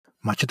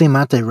Machete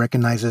Mate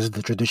recognizes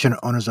the traditional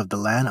owners of the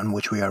land on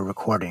which we are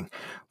recording.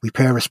 We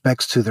pay our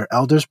respects to their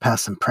elders,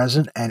 past and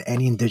present, and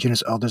any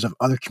indigenous elders of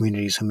other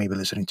communities who may be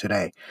listening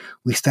today.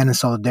 We stand in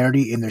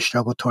solidarity in their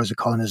struggle towards the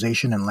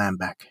colonization and land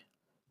back.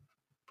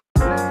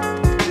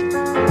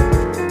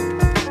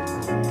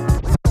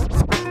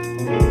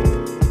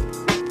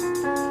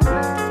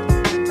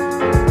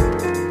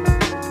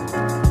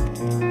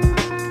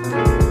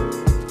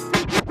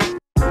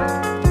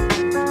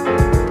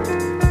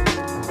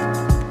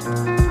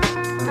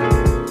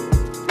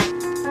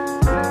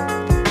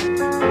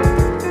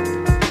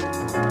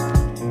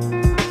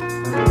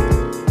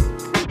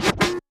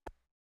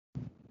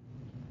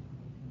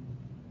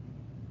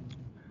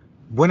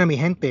 Buena mi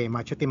gente,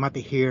 Machete Mate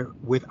here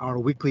with our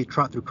weekly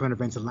trot through current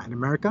events in Latin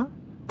America.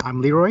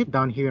 I'm Leroy,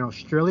 down here in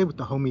Australia with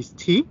the homies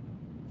T.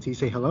 T,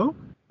 say hello.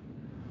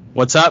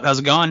 What's up? How's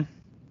it going?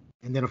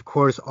 And then, of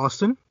course,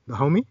 Austin, the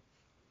homie.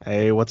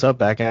 Hey, what's up?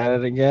 Back at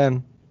it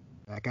again.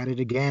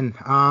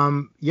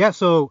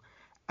 So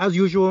as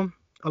usual,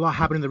 a lot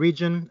happened in the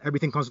region.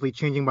 Everything constantly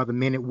changing by the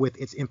minute with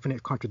its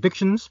infinite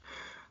contradictions.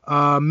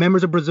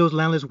 Members of Brazil's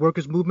landless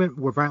workers movement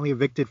were violently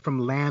evicted from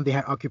land they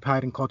had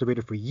occupied and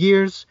cultivated for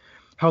years.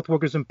 Health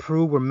workers in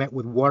Peru were met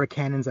with water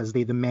cannons as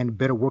they demand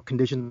better work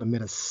conditions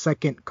amid a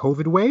second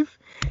COVID wave.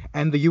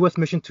 And the U.S.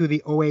 mission to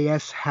the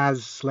OAS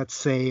has, let's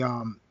say,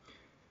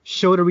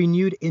 showed a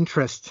renewed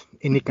interest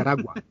in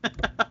Nicaragua.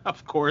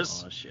 Of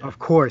course. Oh, shit. Of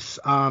course.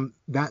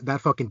 That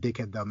fucking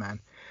dickhead, though,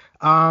 man.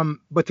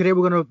 But today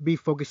we're going to be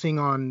focusing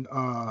on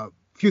a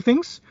few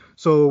things.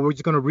 So we're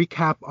just going to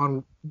recap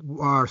on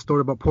our story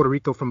about Puerto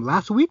Rico from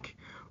last week.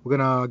 We're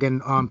going to,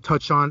 again,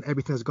 touch on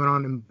everything that's going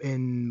on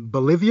in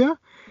Bolivia.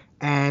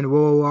 And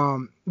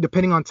we'll,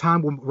 depending on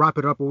time, we'll wrap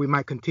it up or we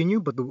might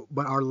continue. But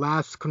our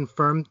last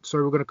confirmed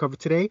story we're going to cover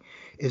today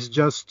is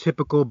just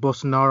typical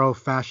Bolsonaro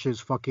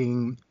fascist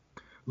fucking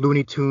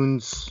Looney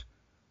Tunes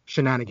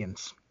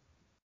shenanigans.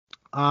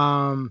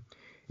 So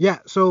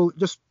we'll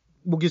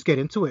just get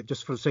into it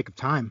just for the sake of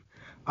time.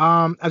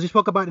 As we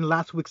spoke about in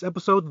last week's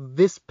episode,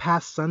 this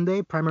past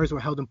Sunday, primaries were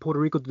held in Puerto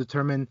Rico to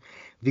determine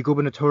the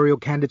gubernatorial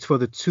candidates for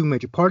the two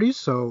major parties.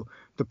 So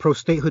the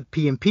pro-statehood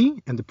PNP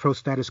and the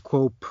pro-status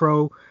quo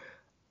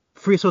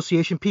Free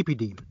Association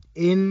PPD.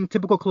 In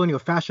typical colonial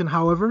fashion,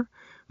 however,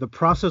 the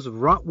process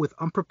wrought with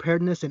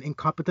unpreparedness and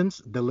incompetence,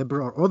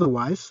 deliberate or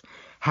otherwise,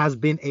 has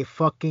been a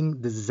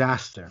fucking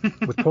disaster,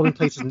 with polling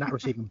places not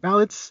receiving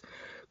ballots,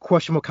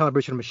 questionable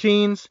calibration of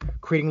machines,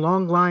 creating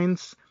long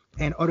lines,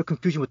 and utter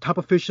confusion with top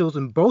officials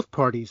in both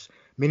parties,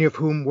 many of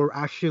whom were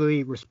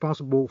actually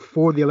responsible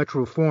for the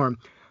electoral reform.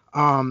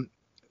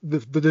 The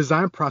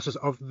design process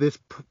of this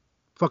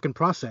fucking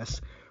process,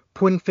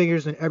 pointing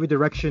fingers in every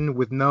direction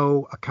with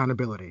no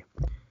accountability.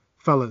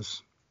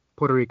 Fellas,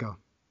 Puerto Rico.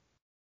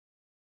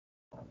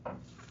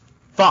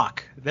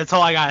 Fuck. That's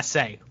all I gotta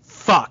say.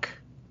 Fuck.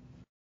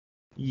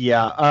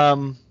 Yeah.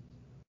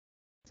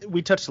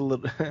 We touched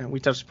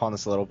upon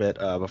this a little bit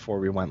before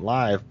we went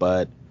live,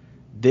 but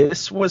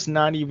this was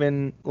not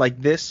even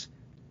like this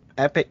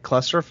epic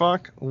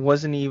clusterfuck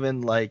wasn't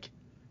even like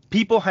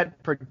people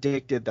had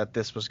predicted that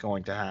this was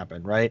going to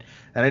happen, right?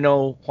 And I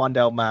know Juan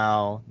Del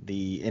Mao,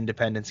 the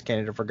independence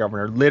candidate for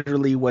governor,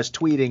 literally was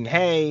tweeting,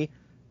 "Hey,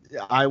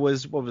 I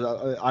was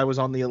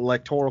on the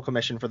electoral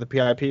commission for the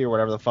PIP or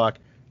whatever the fuck.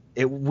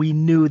 We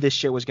knew this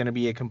shit was going to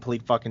be a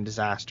complete fucking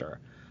disaster."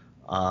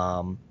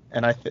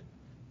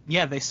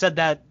 Yeah, they said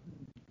that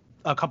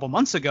a couple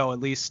months ago, at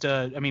least.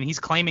 He's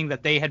claiming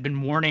that they had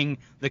been warning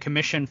the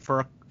commission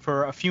for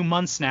a few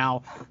months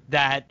now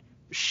that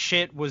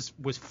shit was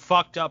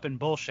fucked up and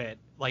bullshit.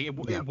 Like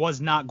it was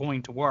not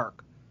going to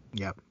work.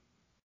 Yep.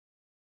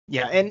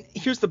 Yeah, and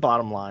here's the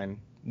bottom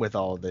line with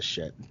all of this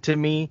shit. To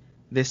me,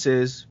 this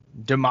is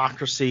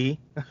democracy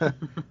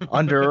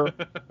under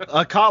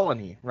a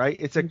colony, right?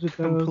 It's a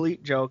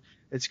complete joke.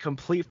 It's a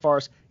complete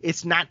farce.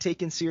 It's not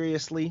taken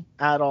seriously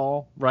at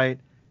all, right?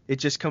 It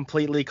just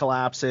completely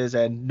collapses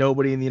and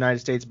nobody in the United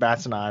States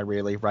bats an eye,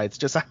 really, right? It's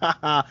just,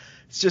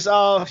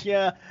 oh,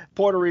 yeah,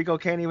 Puerto Rico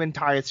can't even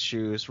tie its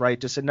shoes, right?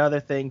 Just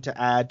another thing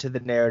to add to the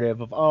narrative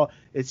of, oh,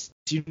 it's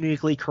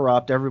uniquely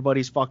corrupt.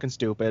 Everybody's fucking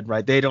stupid,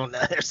 right? They're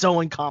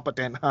so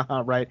incompetent,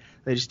 right?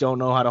 They just don't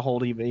know how to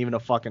hold even a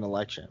fucking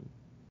election.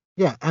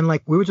 Yeah, and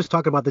like we were just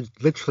talking about this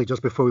literally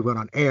just before we went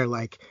on air.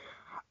 Like,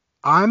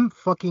 I'm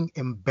fucking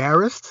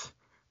embarrassed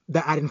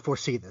that I didn't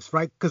foresee this,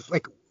 right? Because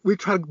like we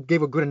tried to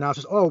give a good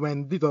analysis. Oh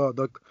man,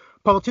 the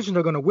politicians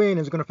are gonna win and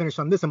it's gonna finish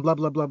on this and blah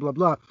blah blah blah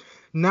blah.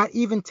 Not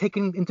even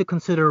taking into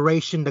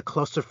consideration the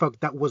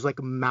clusterfuck that was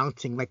like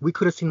mounting. Like we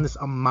could have seen this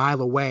a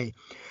mile away.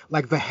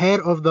 Like the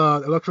head of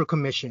the electoral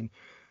commission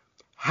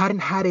hadn't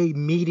had a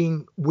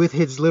meeting with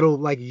his little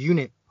like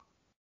unit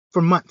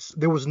for months.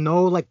 There was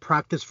no like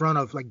practice run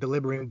of like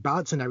delivering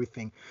ballots and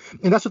everything.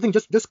 And that's the thing.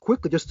 Just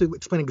quickly, just to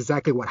explain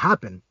exactly what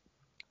happened.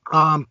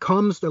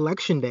 Comes the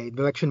election day,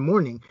 the election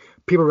morning,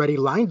 people already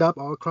lined up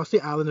all across the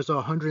island. There's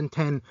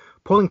 110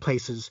 polling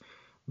places.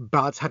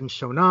 Ballots hadn't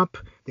shown up.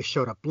 They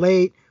showed up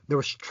late. There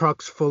was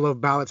trucks full of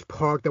ballots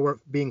parked that were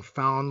being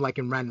found like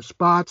in random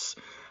spots.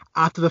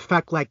 After the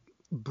fact, like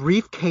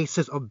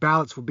briefcases of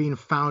ballots were being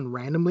found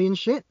randomly and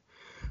shit.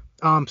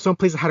 Some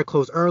places had to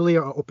close early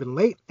or open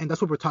late, and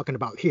that's what we're talking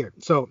about here.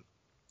 So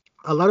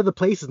a lot of the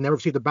places never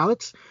received the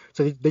ballots,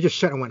 so they just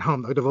shut and went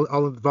home. Like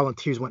all of the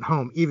volunteers went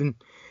home, even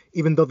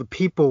though the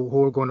people who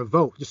were going to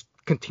vote just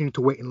continued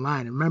to wait in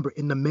line. And remember,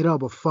 in the middle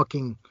of a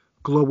fucking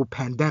global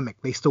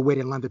pandemic, they still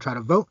waited in line to try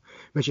to vote.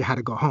 Eventually had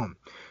to go home.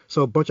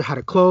 So a bunch had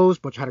to close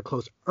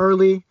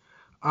early.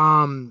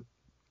 And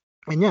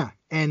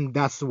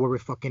that's where we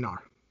fucking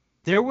are.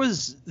 There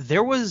was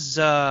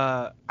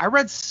I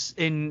read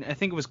in, I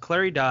think it was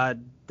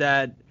Claridad,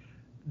 that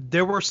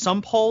there were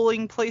some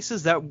polling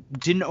places that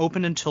didn't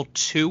open until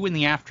 2 in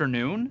the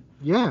afternoon.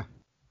 Yeah.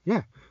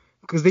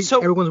 Because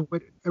everyone's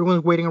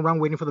waiting around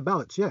waiting for the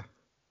ballots. Yeah.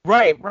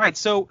 Right.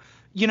 So,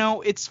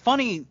 it's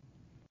funny.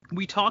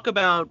 We talk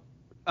about,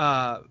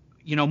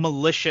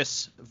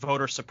 malicious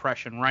voter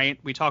suppression, right?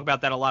 We talk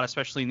about that a lot,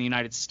 especially in the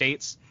United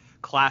States.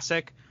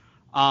 Classic.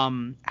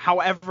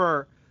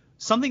 However,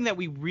 something that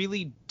we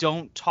really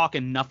don't talk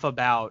enough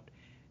about,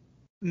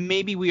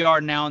 maybe we are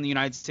now in the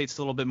United States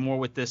a little bit more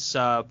with this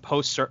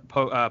post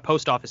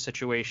office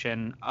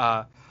situation,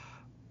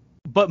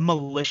 but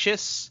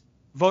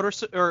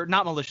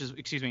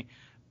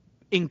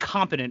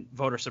incompetent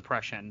voter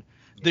suppression,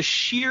 the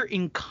sheer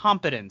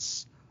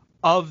incompetence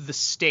of the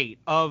state,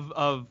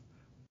 of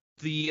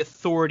the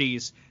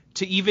authorities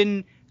to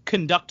even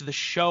conduct the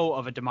show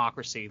of a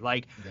democracy.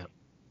 Like,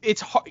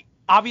 It's hard.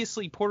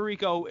 Obviously, Puerto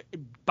Rico,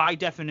 by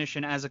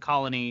definition, as a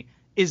colony,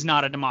 is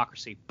not a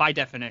democracy, by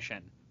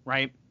definition,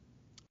 right?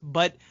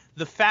 But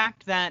the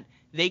fact that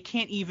they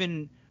can't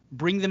even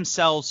bring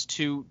themselves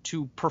to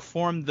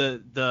perform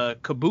the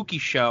kabuki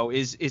show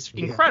is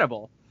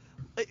incredible.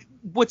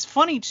 What's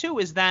funny too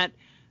is that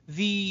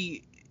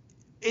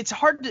it's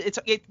hard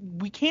to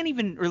we can't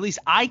even, or at least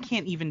I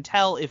can't even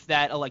tell if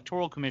that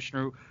electoral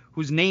commissioner,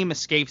 whose name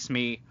escapes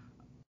me,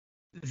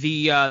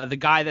 the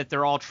guy that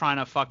they're all trying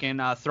to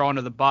fucking throw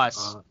under the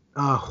bus.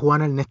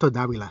 Juan Ernesto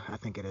Davila, I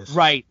think it is.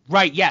 Right.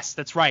 Yes,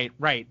 that's right.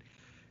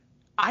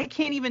 I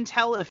can't even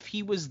tell if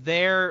he was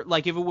there,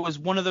 like if it was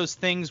one of those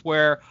things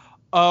where,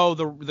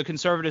 the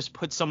conservatives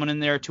put someone in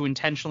there to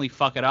intentionally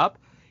fuck it up.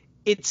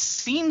 It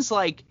seems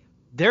like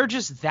they're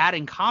just that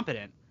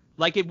incompetent.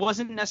 Like, it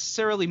wasn't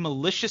necessarily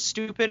malicious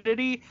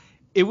stupidity.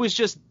 It was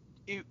just,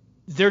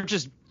 they're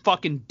just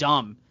fucking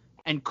dumb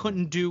and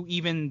couldn't do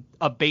even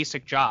a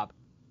basic job.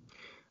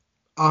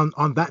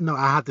 On that note,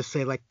 I have to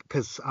say, like,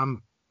 because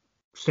I'm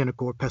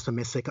cynical or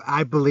pessimistic,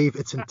 I believe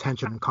it's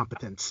intentional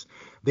incompetence.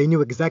 They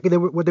knew exactly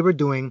what they were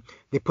doing.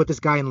 They put this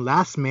guy in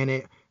last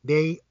minute.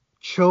 They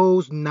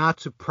chose not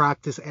to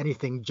practice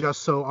anything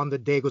just so on the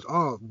day it goes,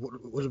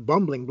 was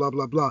bumbling, blah,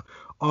 blah, blah.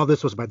 All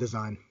this was by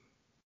design.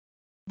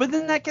 But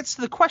then that gets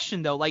to the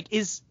question, though, like,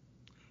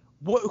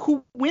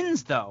 who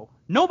wins, though?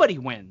 Nobody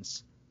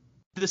wins.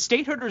 The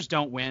stateholders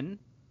don't win.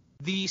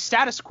 The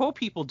status quo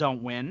people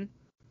don't win.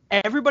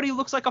 Everybody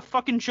looks like a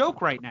fucking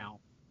joke right now.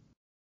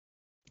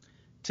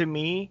 To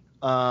me,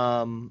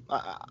 I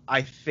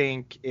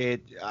think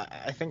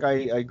I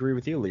agree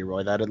with you,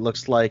 Leroy, that it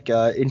looks like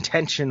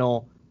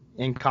intentional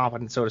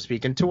incompetence, so to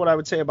speak. And to what I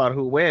would say about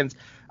who wins,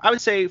 I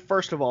would say,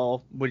 first of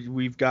all,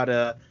 we've got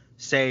to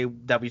say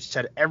that we've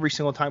said every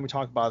single time we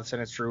talk about this,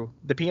 and it's true,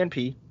 the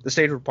PNP, the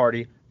Statehood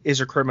Party, is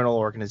a criminal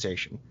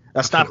organization.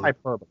 That's Absolutely. Not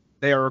hyperbole.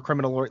 They are a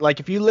criminal. Like,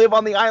 if you live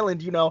on the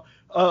island, these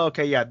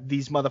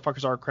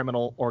motherfuckers are a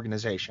criminal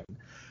organization.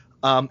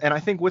 And I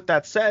think with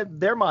that said,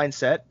 their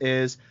mindset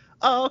is,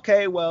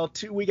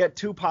 we get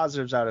two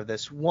positives out of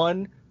this.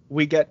 One,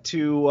 we get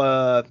to,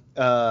 I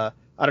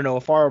don't know,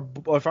 if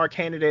our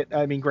candidate,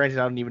 I mean, granted,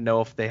 I don't even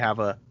know if they have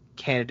a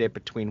candidate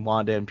between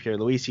Wanda and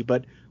Pierluisi,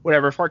 but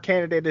whatever, if our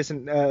candidate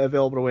isn't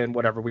available to win,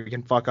 whatever, we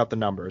can fuck up the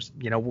numbers.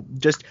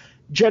 Just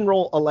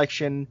general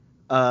election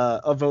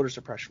of voter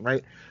suppression,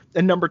 right?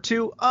 And number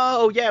two,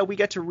 we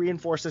get to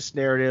reinforce this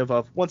narrative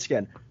of, once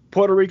again,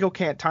 Puerto Rico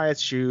can't tie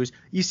its shoes.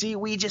 You see,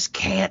 we just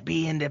can't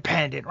be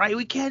independent, right?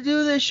 We can't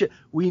do this shit.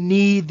 We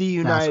need the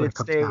United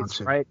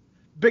States, right?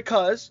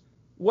 Because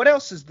what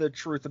else is the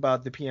truth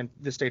about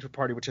the Statehood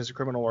Party, which is a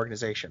criminal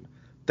organization?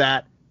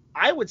 That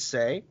I would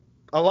say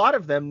a lot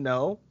of them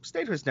know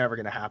statehood's never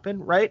going to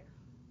happen, right?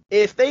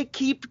 If they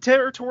keep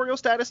territorial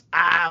status,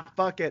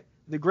 fuck it.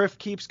 The grift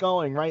keeps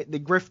going, right? The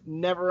grift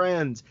never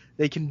ends.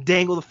 They can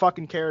dangle the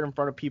fucking carrot in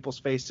front of people's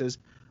faces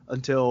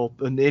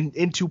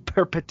into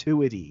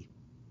perpetuity.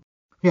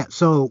 Yeah,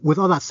 so with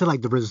all that said,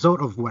 like, the result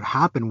of what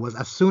happened was,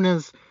 as soon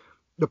as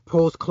the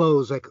polls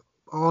closed, like,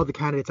 all the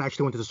candidates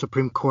actually went to the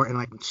Supreme Court and,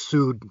 like,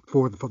 sued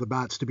for the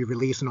ballots to be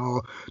released and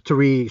all, to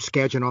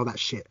reschedule and all that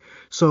shit.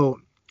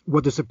 So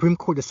what the Supreme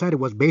Court decided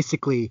was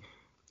basically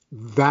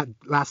that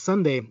last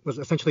Sunday was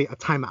essentially a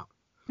timeout.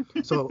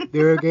 So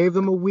they gave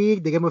them a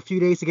week, they gave them a few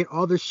days to get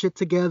all this shit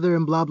together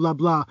and blah, blah,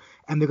 blah,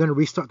 and they're going to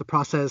restart the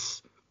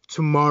process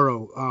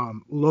tomorrow,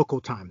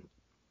 local time.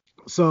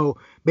 So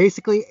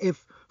basically,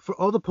 if for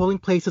all the polling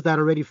places that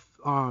are already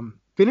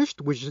finished,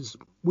 which is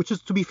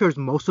to be fair, is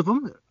most of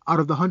them, out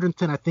of the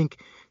 110, I think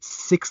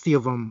 60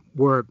 of them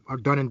are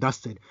done and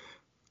dusted.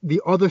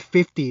 the other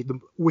 50,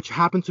 which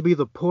happen to be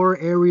the poorer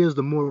areas,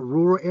 the more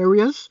rural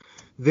areas,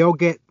 they'll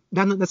get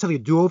not necessarily a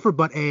do-over,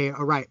 but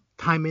all right,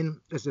 time in,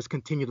 let's just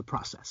continue the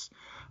process.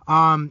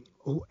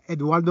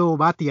 Eduardo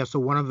Batia, so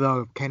one of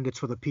the candidates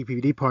for the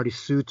PPD party,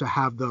 sued to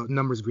have the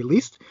numbers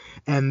released,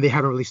 and they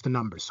haven't released the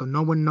numbers. So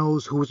no one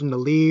knows who's in the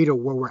lead or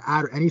where we're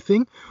at or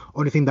anything.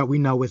 Only thing that we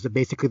know is that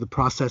basically the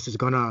process is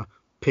going to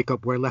pick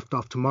up where it left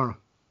off tomorrow.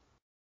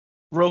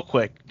 Real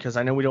quick, because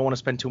I know we don't want to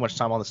spend too much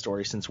time on the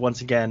story, since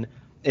once again,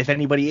 if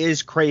anybody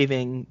is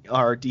craving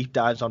our deep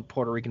dives on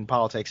Puerto Rican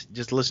politics,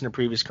 just listen to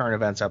previous current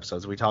events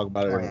episodes. We talk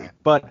about it every week.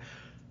 But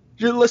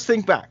let's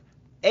think back.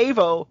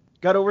 Evo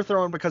got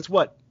overthrown because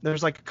what?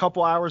 There's like a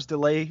couple hours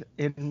delay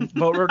in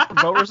vote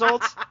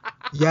results.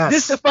 Yes.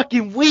 This is a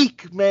fucking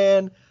week,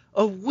 man.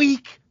 A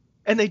week,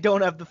 and they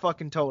don't have the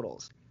fucking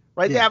totals,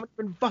 right? Yeah. They haven't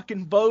been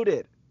fucking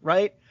voted,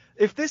 right?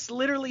 If this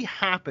literally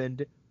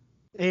happened,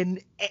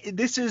 and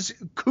this is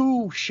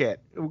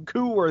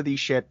coup-worthy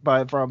shit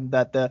from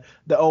that the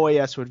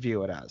OAS would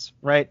view it as,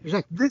 right?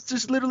 Exactly. This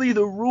is literally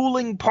the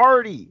ruling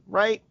party,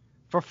 right?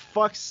 For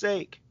fuck's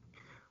sake.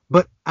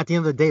 But at the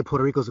end of the day,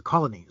 Puerto Rico is a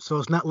colony, so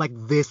it's not like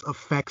this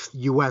affects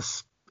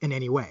U.S. in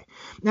any way.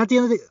 Now, at the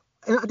end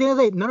of the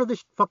day, none of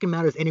this fucking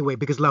matters anyway,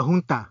 because La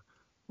Junta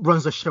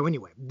runs the show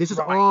anyway. This is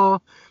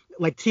all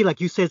like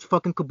you said, it's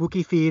fucking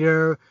kabuki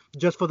theater,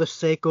 just for the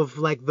sake of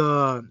like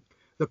the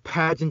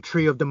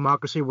pageantry of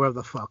democracy, wherever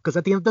the fuck. Because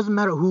at the end, it doesn't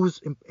matter who's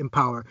in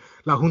power.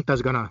 La Junta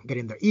is gonna get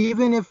in there.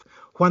 Even if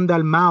Juan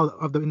Dalmau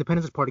of the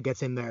Independence Party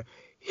gets in there,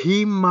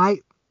 he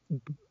might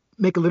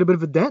make a little bit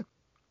of a dent.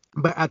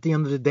 But at the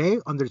end of the day,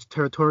 under its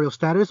territorial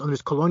status, under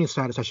its colonial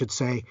status, I should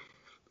say,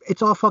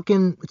 it's all a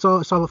fucking show.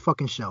 It's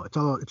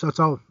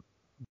all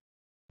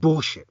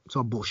bullshit. It's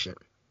all bullshit.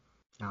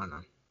 I don't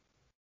know.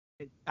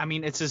 I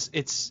mean,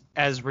 it's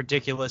as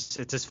ridiculous,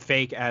 it's as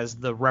fake as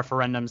the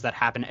referendums that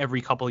happen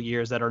every couple of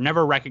years that are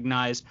never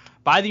recognized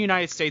by the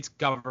United States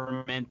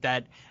government,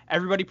 that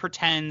everybody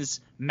pretends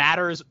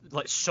matters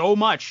like so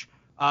much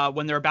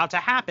when they're about to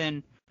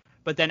happen,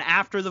 but then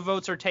after the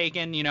votes are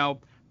taken,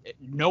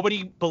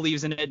 nobody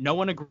believes in it, no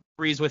one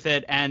agrees with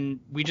it, and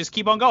we just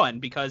keep on going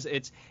because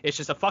it's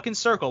just a fucking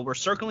circle. We're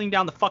circling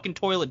down the fucking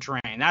toilet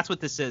drain. That's what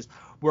this is.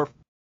 We're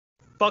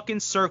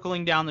fucking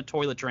circling down the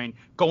toilet drain,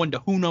 going to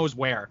who knows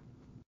where.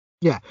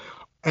 Yeah,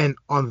 and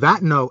on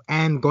that note,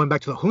 and going back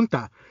to the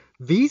junta,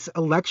 these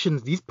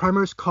elections, these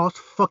primaries cost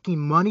fucking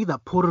money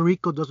that Puerto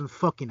Rico doesn't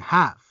fucking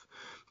have.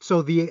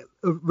 So the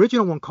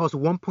original one cost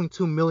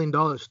 $1.2 million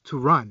to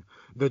run.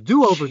 The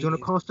do-over is going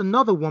to cost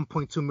another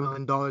 $1.2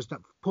 million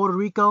that Puerto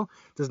Rico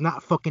does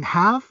not fucking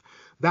have.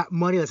 That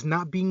money that's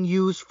not being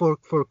used for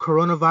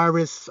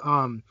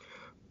coronavirus,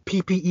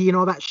 PPE and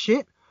all that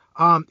shit.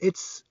 I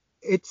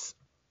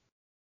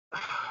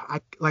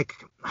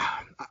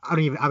don't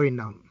even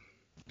know.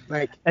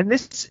 Like, and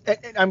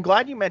I'm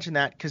glad you mentioned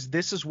that, because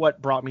this is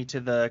what brought me to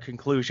the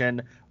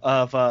conclusion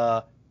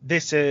of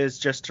this is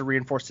just to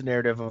reinforce the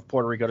narrative of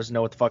Puerto Rico doesn't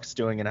know what the fuck it's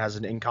doing and has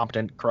an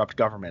incompetent, corrupt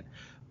government.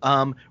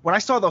 When I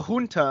saw the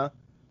junta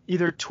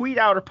either tweet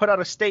out or put out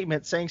a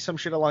statement saying some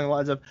shit along the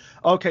lines of,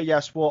 okay,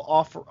 yes, we'll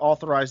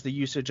authorize the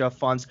usage of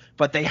funds,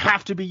 but they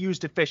have to be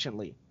used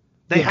efficiently.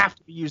 They have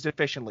to be used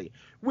efficiently.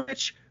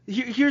 Which,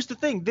 here's the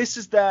thing. This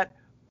is that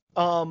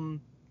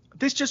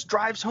this just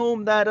drives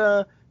home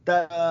that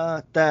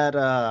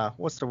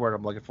what's the word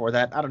I'm looking for?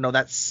 That, I don't know,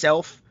 that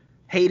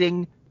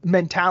self-hating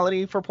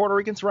mentality for Puerto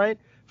Ricans, right?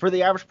 For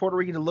the average Puerto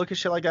Rican to look at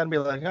shit like that and be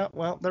like, oh,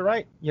 well, they're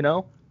right,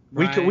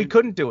 Right. We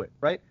couldn't do it,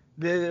 right?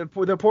 The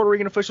Puerto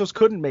Rican officials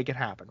couldn't make it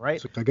happen, right?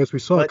 So I guess we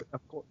suck.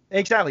 Of course,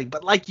 exactly.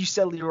 But like you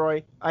said,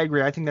 Leroy, I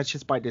agree. I think that's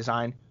just by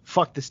design.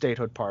 Fuck the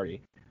statehood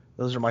party.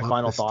 Those are my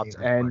final thoughts.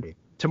 And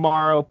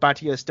tomorrow,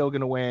 Batia is still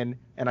going to win,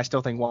 and I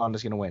still think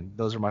Wanda's going to win.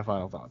 Those are my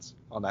final thoughts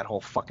on that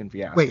whole fucking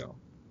fiasco. Wait,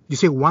 you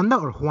say Wanda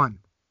or Juan?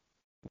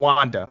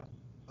 Wanda.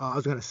 I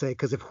was going to say,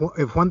 because if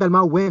Juan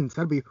Dalmau wins,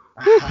 that'd be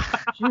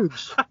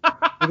huge.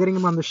 We're getting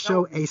him on the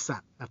show ASAP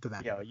after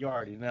that. Yo, you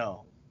already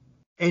know.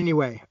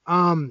 Anyway,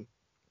 we'll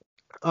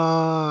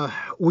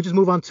just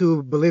move on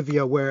to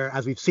Bolivia, where,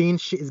 as we've seen,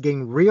 shit is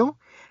getting real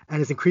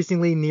and is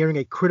increasingly nearing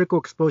a critical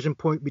explosion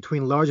point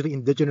between largely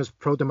indigenous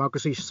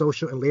pro-democracy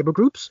social and labor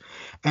groups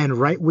and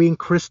right-wing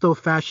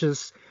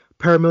Christo-fascist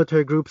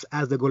paramilitary groups,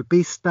 as the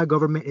golpista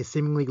government is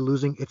seemingly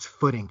losing its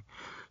footing.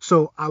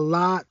 So a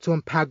lot to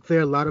unpack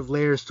there, a lot of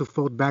layers to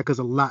fold back, because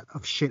a lot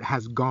of shit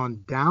has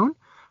gone down.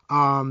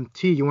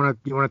 T, you wanna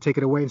take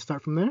it away and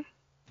start from there?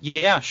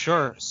 Yeah,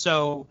 sure.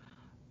 So,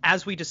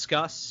 as we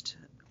discussed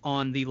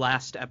on the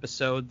last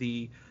episode,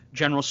 the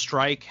general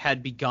strike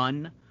had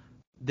begun.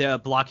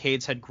 The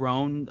blockades had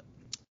grown.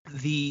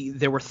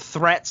 There were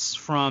threats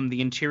from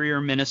the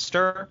interior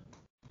minister.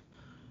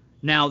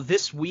 Now,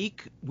 this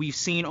week, we've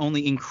seen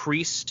only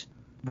increased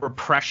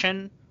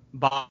repression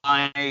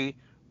by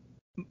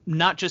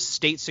not just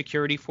state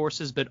security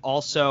forces, but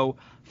also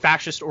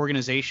fascist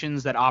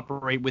organizations that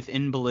operate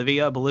within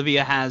Bolivia.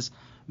 Bolivia has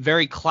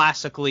very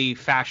classically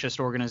fascist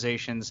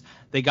organizations.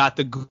 They got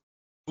the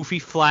goofy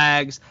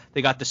flags,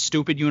 they got the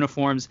stupid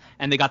uniforms,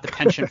 and they got the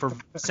penchant for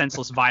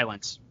senseless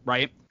violence,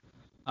 right?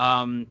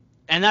 And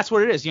that's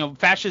what it is.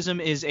 Fascism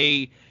is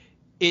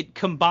it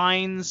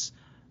combines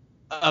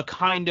a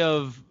kind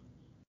of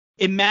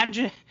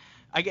imagine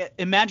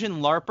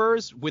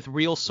LARPers with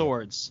real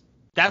swords.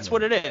 That's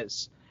what it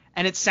is.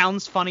 And it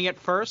sounds funny at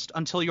first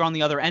until you're on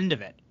the other end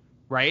of it,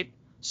 right?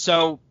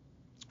 So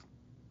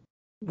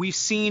we've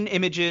seen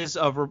images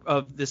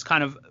of this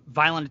kind of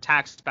violent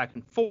attacks back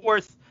and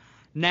forth.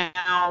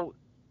 Now,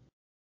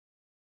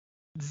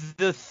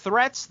 the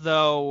threats,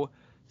 though,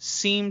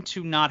 seem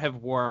to not have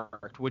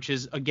worked, which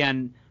is,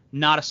 again,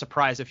 not a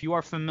surprise. If you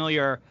are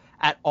familiar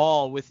at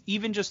all with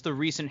even just the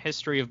recent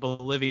history of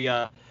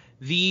Bolivia,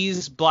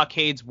 these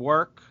blockades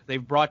work.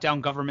 They've brought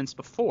down governments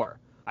before.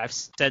 I've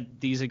said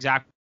these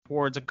exact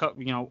words,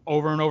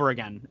 over and over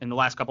again in the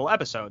last couple of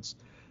episodes.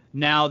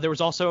 Now, there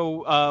was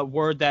also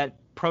word that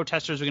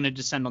protesters were going to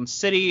descend on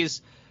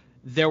cities.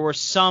 There were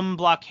some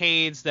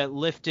blockades that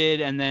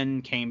lifted and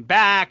then came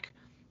back.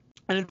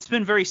 And it's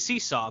been very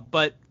seesaw.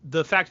 But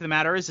the fact of the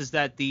matter is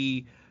that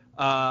the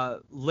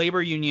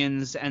labor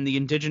unions and the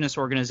indigenous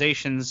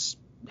organizations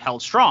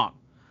held strong.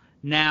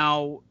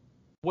 Now,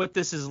 what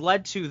this has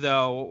led to,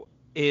 though,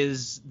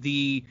 is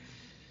the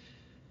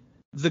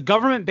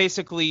government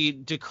basically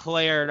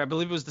declared, I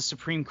believe it was the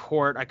Supreme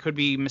Court, I could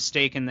be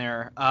mistaken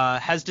there,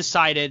 has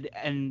decided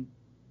and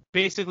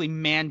basically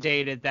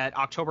mandated that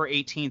October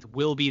 18th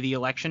will be the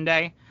election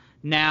day.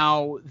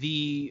 Now,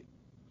 the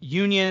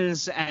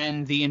unions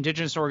and the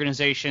indigenous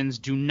organizations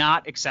do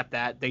not accept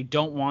that. They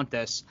don't want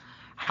this.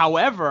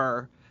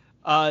 However,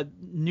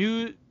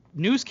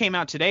 news came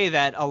out today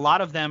that a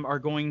lot of them are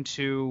going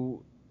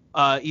to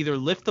either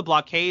lift the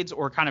blockades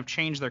or kind of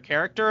change their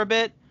character a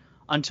bit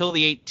until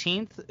the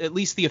 18th. At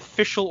least the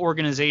official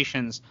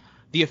organizations,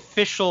 the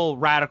official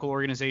radical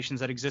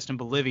organizations that exist in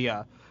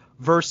Bolivia.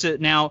 Versus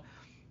now,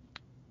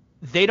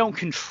 they don't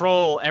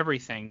control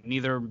everything.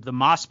 Neither the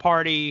MAS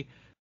party,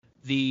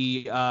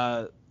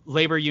 the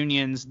labor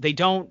unions, they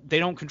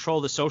don't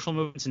control the social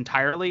movements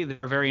entirely. They're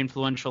very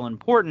influential and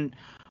important,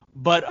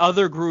 but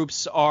other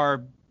groups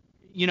are,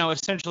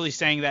 essentially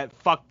saying that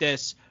fuck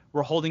this,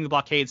 we're holding the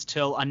blockades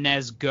till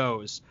Inez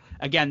goes.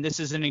 Again, this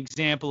is an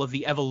example of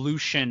the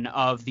evolution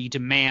of the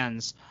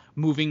demands,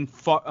 moving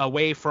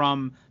away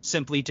from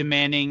simply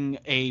demanding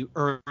a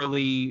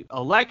early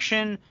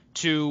election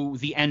to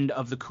the end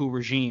of the coup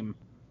regime.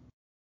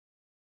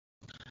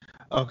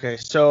 Okay,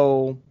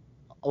 so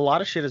a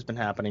lot of shit has been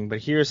happening, but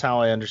here's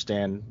how I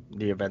understand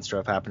the events that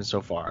have happened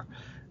so far.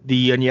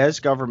 The Inez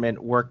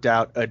government worked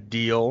out a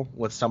deal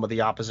with some of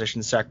the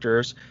opposition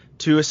sectors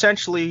to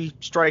essentially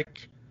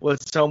strike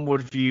what some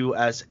would view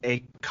as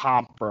a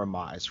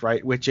compromise,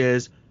 right? Which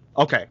is,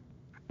 okay,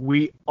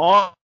 we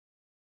are,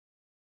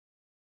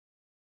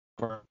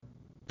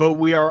 but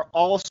we are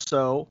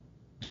also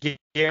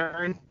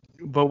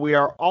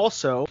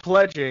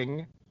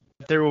pledging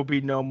that there will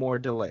be no more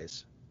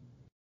delays.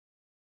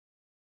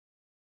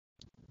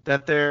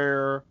 That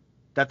the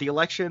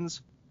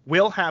elections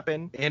will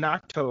happen in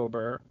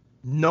October,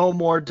 no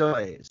more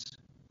delays.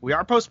 We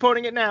are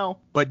postponing it now,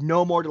 but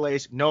no more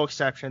delays, no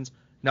exceptions,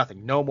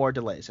 nothing, no more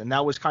delays. And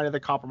that was kind of the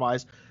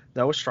compromise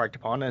that was struck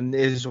upon, and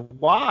is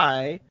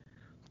why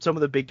some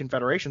of the big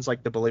confederations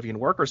like the Bolivian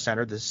Workers'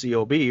 Center, the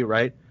COB,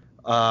 right,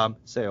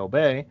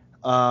 COB,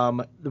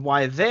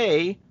 why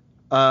they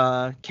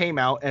came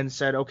out and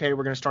said, okay,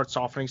 we're going to start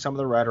softening some of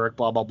the rhetoric,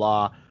 blah, blah,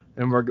 blah,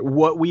 and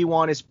what we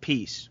want is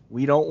peace.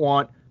 We don't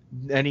want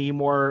any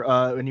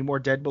more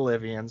dead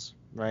Bolivians,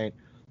 right?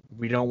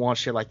 We don't want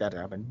shit like that to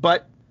happen.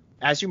 But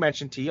as you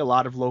mentioned, T, a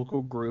lot of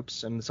local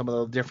groups and some of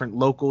the different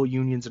local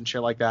unions and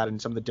shit like that in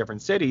some of the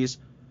different cities,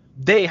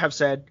 they have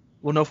said,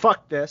 well, no,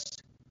 fuck this.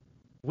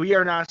 We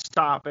are not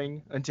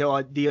stopping until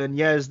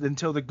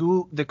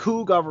the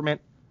coup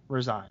government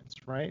resigns,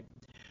 right?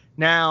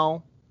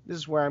 Now, this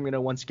is where I'm going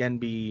to once again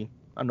be,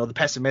 the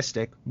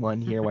pessimistic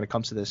one here when it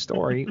comes to this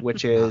story,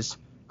 which is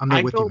I'm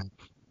not with you, man.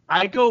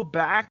 I go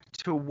back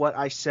to what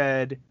I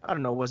said, I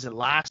don't know, was it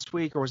last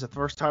week or was it the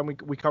first time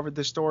we covered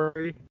this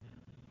story?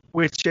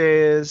 Which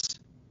is,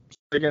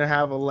 they're going to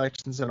have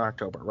elections in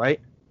October, right?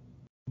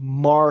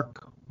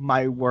 Mark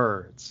my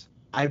words.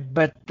 I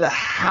bet the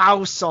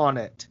house on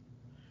it.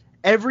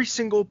 Every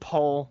single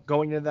poll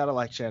going into that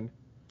election,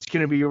 it's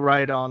going to be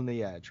right on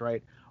the edge,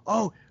 right?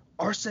 Oh,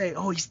 Arce,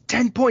 he's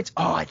 10 points.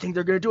 Oh, I think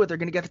they're going to do it. They're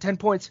going to get the 10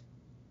 points.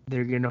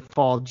 They're going to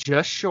fall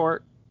just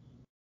short,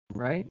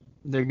 right?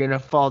 They're going to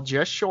fall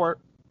just short.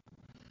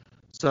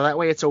 So that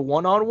way it's a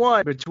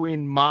one-on-one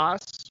between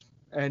MAS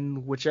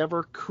and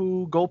whichever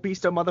coup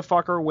golpista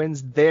motherfucker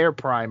wins their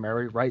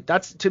primary, right?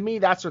 To me,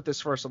 that's what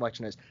this first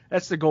election is.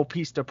 That's the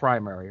golpista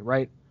primary,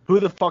 right? Who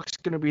the fuck's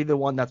going to be the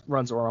one that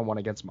runs a one-on-one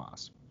against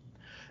MAS?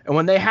 And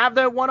when they have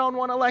that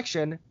one-on-one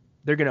election,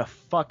 they're going to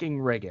fucking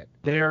rig it.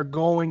 They're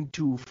going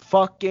to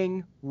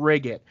fucking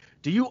rig it.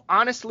 Do you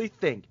honestly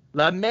think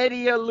La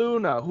Media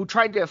Luna, who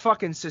tried to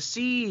fucking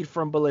secede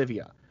from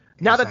Bolivia,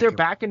 now that they're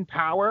back in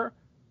power,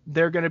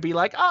 they're going to be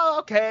like, oh,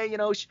 okay,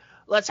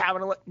 let's have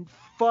an election.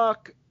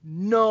 Fuck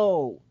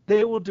no.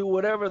 They will do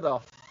whatever the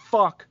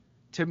fuck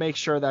to make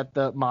sure that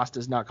the MAS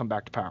does not come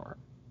back to power.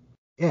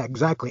 Yeah,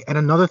 exactly. And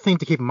another thing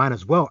to keep in mind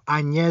as well,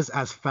 Agnes,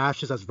 as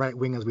fascist, as right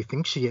wing as we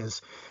think she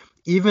is,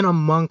 even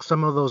among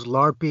some of those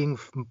LARPing,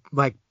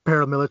 like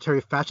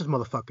paramilitary fascist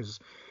motherfuckers,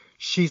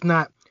 she's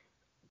not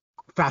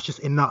fascist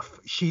enough.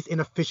 She's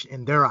inefficient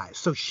in their eyes.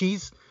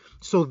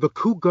 So the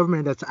coup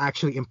government that's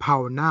actually in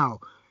power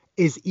now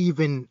is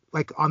even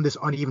like on this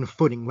uneven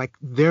footing. Like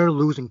they're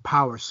losing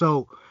power.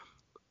 So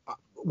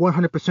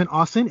 100%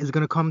 Austin is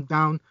going to come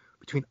down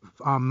between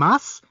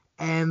Mas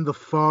and the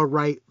far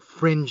right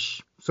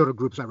fringe sort of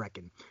groups, I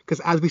reckon. Because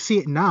as we see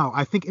it now,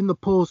 I think in the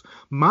polls,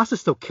 Mas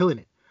is still killing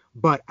it.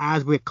 But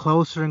as we get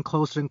closer and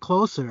closer and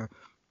closer,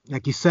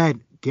 like you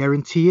said,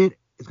 guarantee it,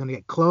 it's going to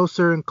get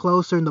closer and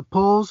closer in the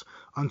polls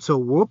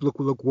until whoop,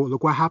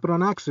 look what happened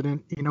on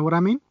accident. You know what I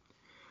mean?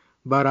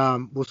 But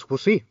we'll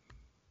see.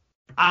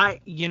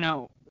 I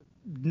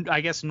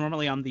guess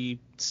normally I'm the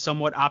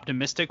somewhat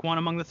optimistic one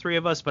among the three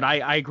of us, but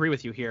I agree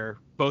with you here,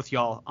 both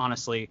y'all,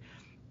 honestly.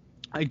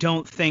 I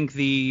don't think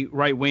the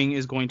right wing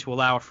is going to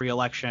allow a free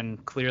election,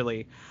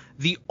 clearly.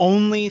 The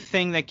only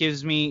thing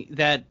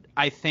that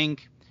I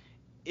think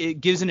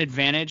it gives an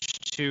advantage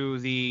to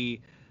the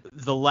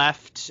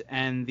left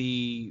and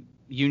the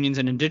unions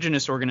and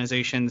indigenous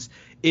organizations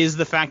is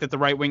the fact that the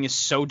right wing is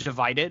so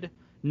divided,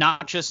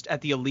 not just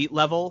at the elite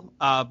level.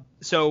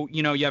 So,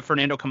 you have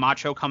Fernando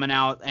Camacho coming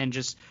out and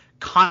just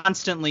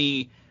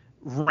constantly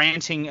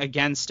ranting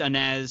against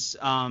Inez.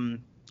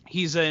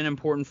 He's an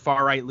important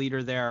far-right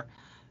leader there.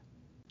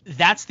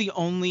 That's the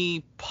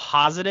only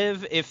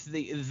positive. If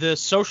the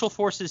social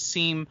forces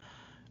seem,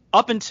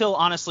 up until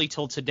honestly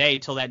till today,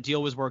 till that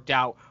deal was worked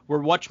out,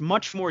 were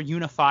much more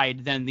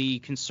unified than the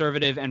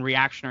conservative and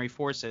reactionary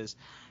forces.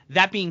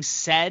 That being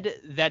said,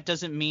 that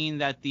doesn't mean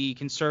that the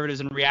conservatives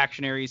and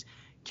reactionaries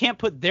can't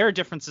put their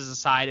differences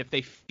aside if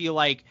they feel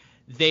like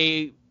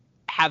they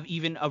have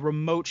even a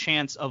remote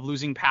chance of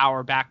losing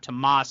power back to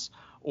Mas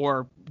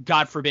or,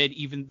 God forbid,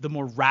 even the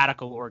more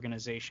radical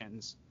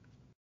organizations.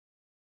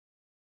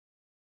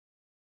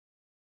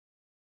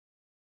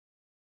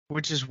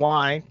 Which is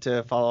why,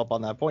 to follow up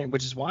on that point,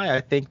 which is why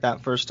I think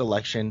that first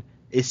election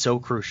is so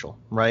crucial,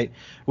 right?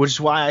 Which is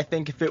why I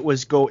think if it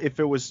was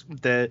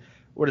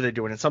what are they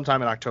doing? It's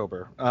sometime in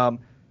October.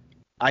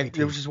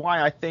 Which is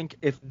why I think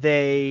if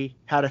they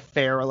had a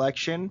fair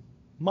election,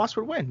 Mas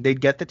would win. They'd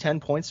get the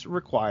 10 points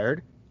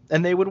required,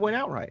 and they would win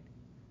outright.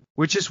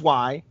 Which is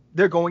why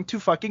they're going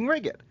to fucking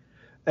rig it.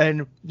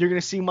 And you're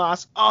going to see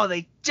Mas,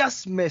 they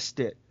just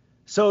missed it.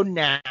 So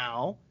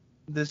now,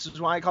 this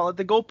is why I call it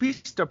the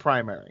Golpista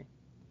primary.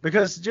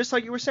 Because just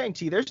like you were saying,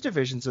 T, there's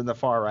divisions in the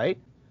far right.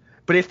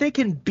 But if they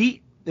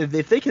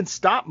can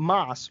stop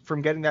Mas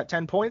from getting that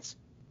 10 points,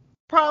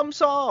 problem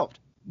solved.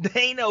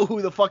 They know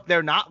who the fuck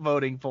they're not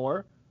voting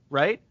for,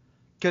 right?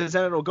 Because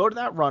then it'll go to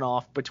that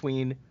runoff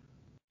between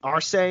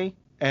Arce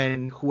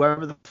and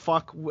whoever the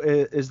fuck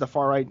is the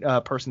far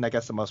right person that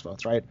gets the most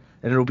votes, right?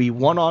 And it'll be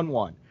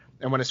one-on-one.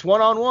 And when it's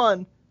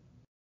one-on-one,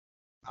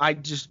 I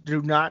just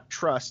do not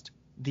trust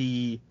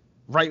the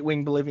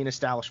right-wing Bolivian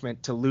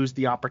establishment to lose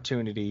the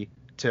opportunity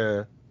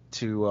to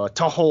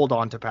hold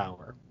on to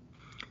power.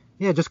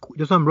 Yeah, just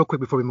real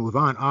quick before we move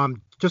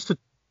on. Just to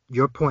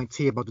your point,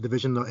 T, about the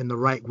division in the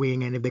right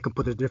wing and if they can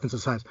put their differences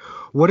aside,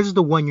 what is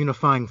the one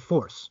unifying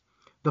force?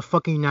 The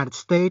fucking United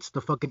States, the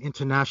fucking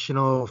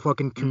international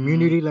fucking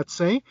community, let's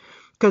say.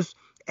 Because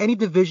any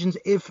divisions,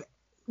 if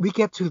we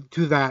get to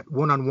that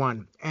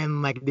one-on-one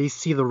and like they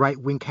see the right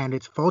wing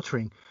candidates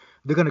faltering,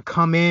 they're gonna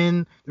come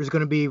in. There's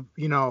gonna be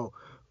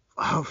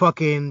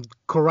fucking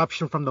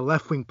corruption from the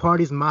left wing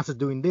parties. Mas is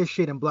doing this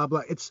shit and blah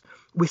blah.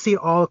 We see it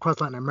all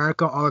across Latin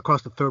America, all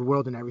across the third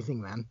world and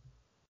everything, man.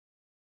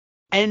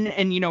 And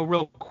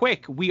real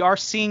quick, we are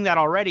seeing that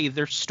already.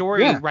 There's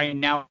story right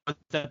now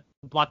that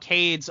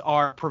blockades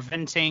are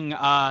preventing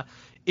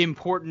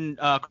important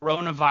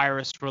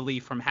coronavirus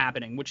relief from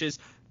happening, which is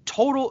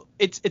total.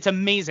 It's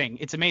amazing.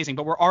 It's amazing.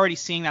 But we're already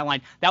seeing that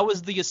line. That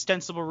was the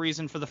ostensible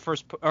reason for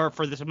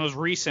the most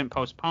recent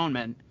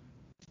postponement.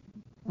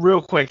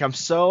 Real quick, I'm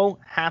so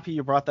happy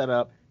you brought that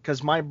up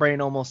because my brain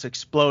almost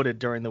exploded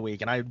during the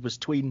week, and I was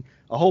tweeting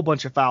a whole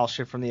bunch of foul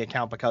shit from the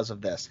account because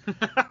of this.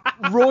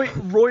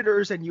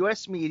 Reuters and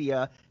U.S.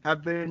 media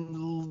have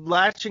been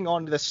latching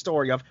on to this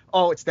story of,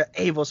 it's the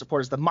Evo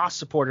supporters, the Mas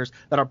supporters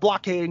that are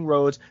blockading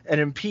roads and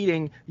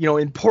impeding,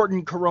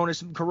 important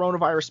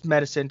coronavirus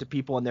medicine to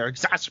people, and they're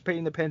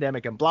exacerbating the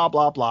pandemic and blah,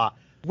 blah, blah,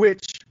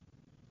 which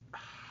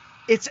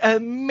it's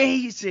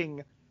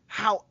amazing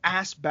how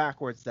ass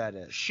backwards that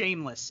is.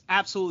 Shameless.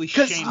 Absolutely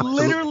shameless. Because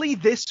literally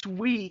this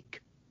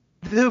week,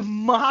 the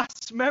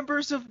Mas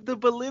members of the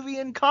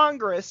Bolivian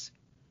Congress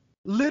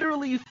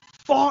literally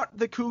fought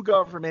the coup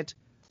government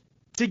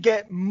to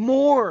get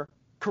more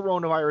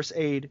coronavirus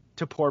aid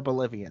to poor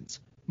Bolivians.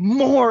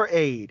 More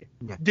aid.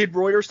 Yeah. Did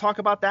Reuters talk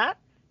about that?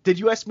 Did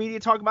U.S. media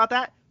talk about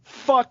that?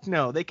 Fuck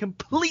no. They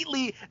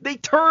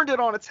turned it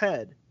on its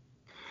head.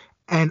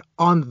 And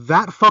on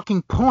that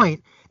fucking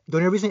point, the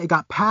only reason it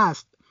got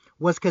passed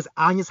was because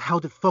Agnes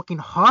held it fucking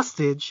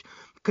hostage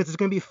because it's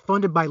going to be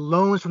funded by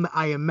loans from the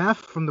IMF,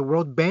 from the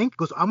World Bank. It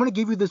goes, I'm going to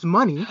give you this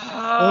money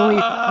only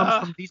if it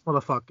comes from these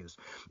motherfuckers.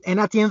 And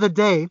at the end of the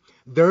day,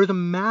 there are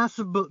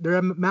massive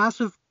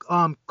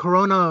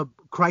corona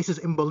crisis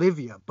in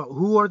Bolivia. But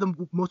who are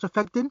the most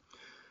affected?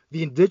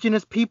 The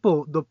indigenous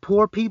people, the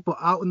poor people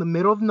out in the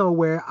middle of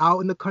nowhere, out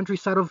in the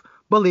countryside of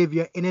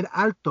Bolivia, in El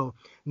Alto.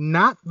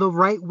 Not the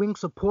right-wing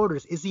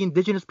supporters. It's the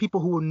indigenous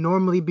people who would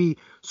normally be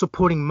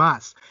supporting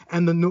MAS.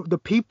 And the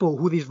people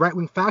who these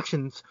right-wing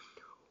factions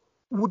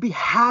would be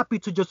happy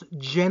to just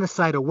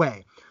genocide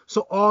away.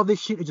 So all this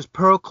shit is just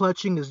pearl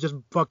clutching, is just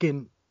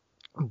fucking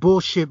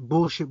bullshit.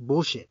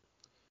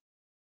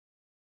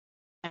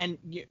 And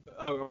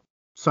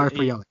sorry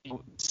for yelling.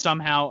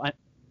 Somehow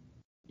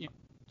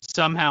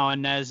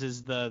Inez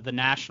is the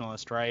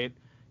nationalist, right?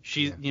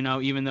 She,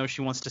 even though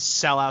she wants to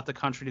sell out the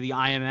country to the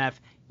IMF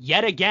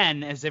yet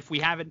again, as if we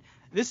haven't.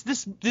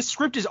 This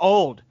script is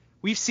old.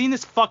 We've seen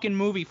this fucking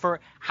movie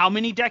for how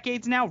many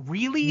decades now?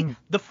 Really?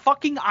 The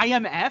fucking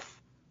IMF?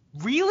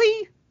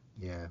 Really?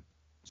 Yeah.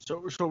 So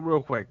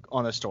real quick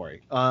on the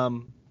story.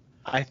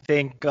 I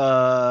think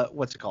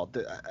what's it called?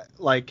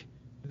 Like,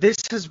 this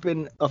has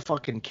been a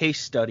fucking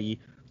case study.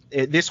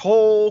 This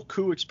whole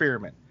coup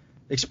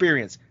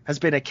experience has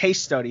been a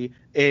case study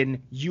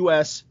in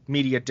U.S.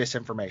 media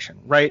disinformation,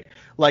 right?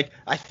 Like,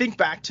 I think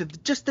back to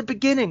just the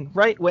beginning,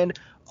 right? When,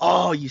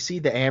 you see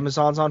the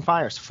Amazon's on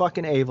fire. It's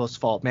fucking Avo's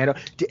fault, man.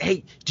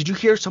 Hey, did you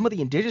hear some of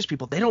the indigenous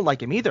people? They don't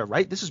like him either,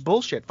 right? This is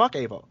bullshit. Fuck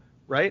Avo,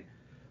 right?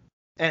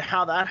 And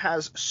how that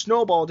has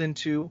snowballed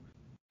into,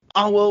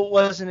 it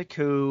wasn't a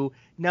coup.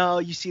 No,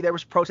 you see, there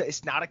was protest.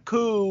 It's not a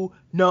coup.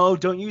 No,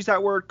 don't use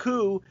that word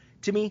coup.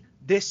 To me,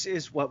 this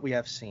is what we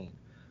have seen.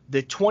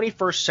 The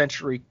 21st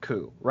century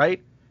coup,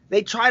 right?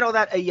 They tried all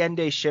that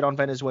Allende shit on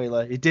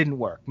Venezuela. It didn't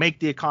work. Make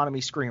the economy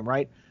scream,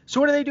 right?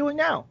 So what are they doing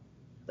now?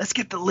 Let's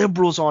get the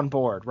liberals on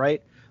board,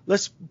 right?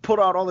 Let's put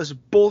out all this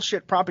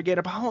bullshit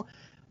propaganda about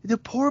the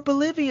poor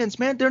Bolivians,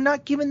 man. They're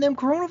not giving them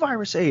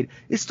coronavirus aid.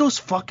 It's those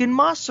fucking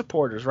MAS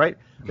supporters, right?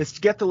 Let's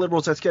get the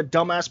liberals. Let's get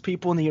dumbass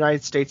people in the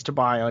United States to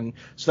buy on,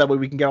 so that way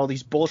we can get all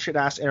these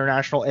bullshit-ass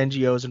international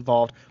NGOs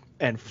involved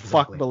and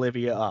fuck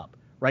Bolivia up.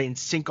 Right, and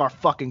sink our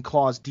fucking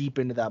claws deep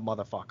into that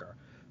motherfucker.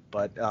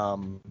 But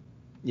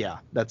yeah,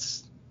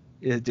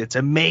 it's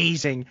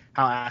amazing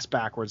how ass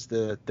backwards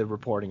the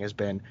reporting has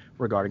been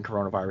regarding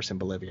coronavirus in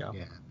Bolivia.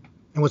 Yeah,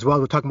 and what's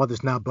wild, we're talking about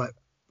this now, but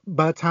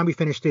by the time we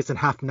finish this in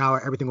half an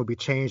hour, everything will be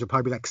changed. There'll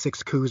probably be like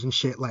 6 coups and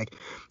shit. Like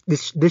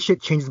this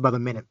shit changes by the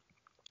minute.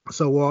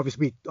 So we'll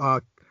obviously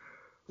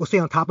we'll stay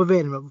on top of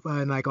it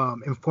and like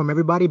inform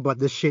everybody. But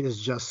this shit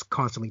is just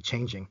constantly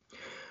changing.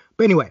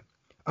 But anyway.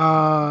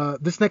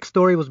 This next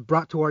story was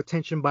brought to our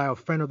attention by a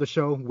friend of the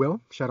show, Will.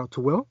 Shout out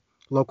to Will,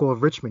 local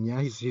of Richmond. Yeah,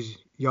 he's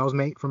y'all's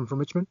mate from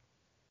Richmond.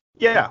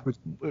 Yeah,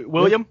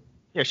 William.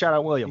 Yeah, shout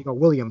out William.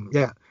 William.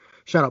 Yeah,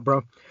 shout out,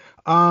 bro.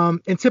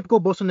 In typical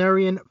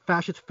Bolsonarian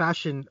fascist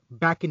fashion,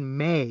 back in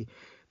May,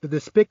 the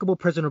despicable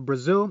president of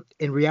Brazil,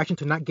 in reaction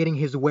to not getting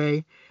his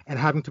way and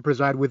having to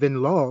preside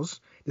within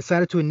laws,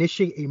 decided to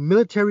initiate a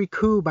military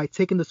coup by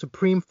taking the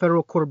Supreme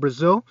Federal Court of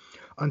Brazil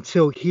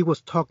until he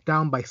was talked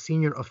down by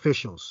senior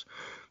officials.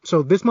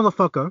 So this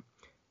motherfucker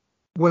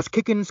was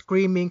kicking,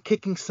 screaming,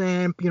 kicking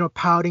sand,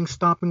 pouting,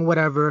 stomping,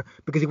 whatever,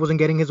 because he wasn't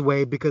getting his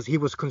way, because he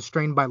was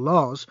constrained by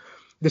laws.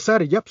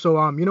 Decided,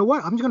 so you know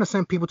what? I'm just gonna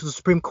send people to the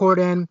Supreme Court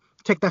and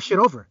take that shit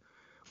over.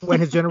 When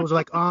his general was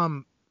like,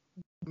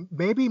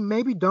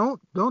 maybe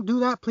don't do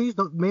that, please.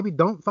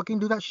 Don't fucking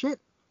do that shit.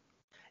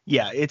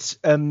 Yeah, it's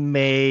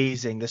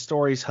amazing. The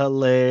story's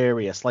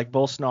hilarious. Like,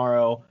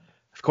 Bolsonaro,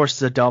 of course,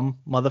 is a dumb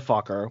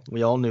motherfucker.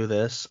 We all knew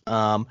this.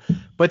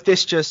 But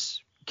this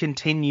just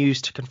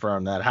continues to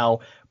confirm that,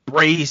 how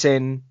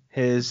brazen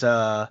his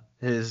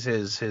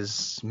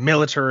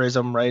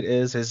militarism, right,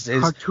 is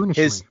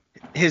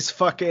his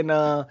fucking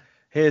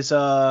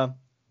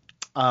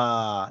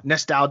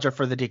nostalgia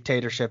for the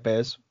dictatorship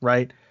is,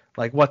 right?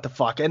 Like, what the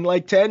fuck? And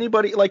like, to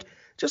anybody, like,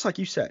 just like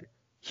you said,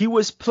 he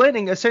was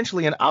planning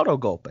essentially an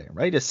autogolpe,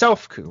 right? A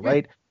self coup,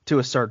 right? To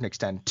a certain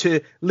extent,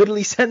 to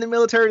literally send the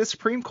military to the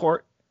Supreme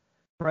Court,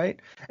 right?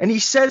 And he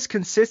says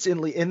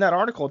consistently in that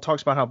article, it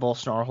talks about how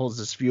Bolsonaro holds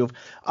this view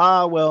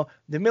of,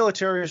 the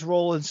military's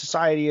role in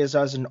society is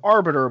as an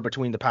arbiter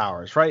between the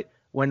powers, right?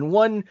 When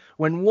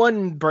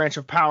one branch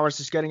of powers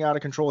is getting out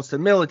of control, it's the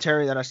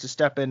military that has to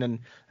step in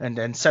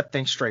and set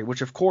things straight,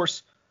 which, of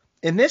course,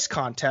 in this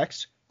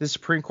context, the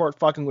Supreme Court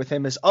fucking with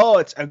him is,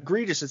 it's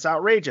egregious, it's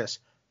outrageous.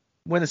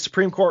 When the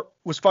Supreme Court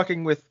was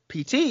fucking with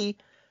PT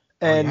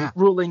and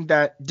ruling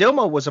that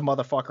Dilma was a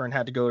motherfucker and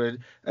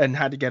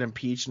had to get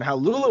impeached, and how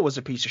Lula was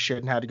a piece of shit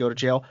and had to go to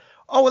jail.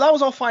 That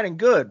was all fine and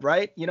good,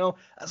 right?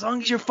 As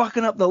long as you're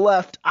fucking up the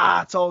left,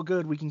 it's all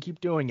good. We can keep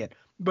doing it.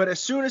 But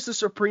as soon as the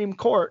Supreme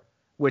Court,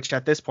 which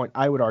at this point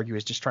I would argue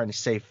is just trying to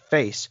save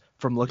face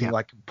from looking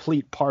like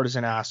complete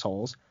partisan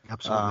assholes.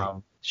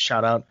 Absolutely.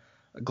 Shout out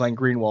Glenn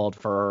Greenwald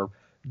for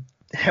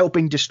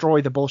helping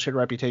destroy the bullshit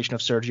reputation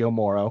of Sergio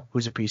Moro,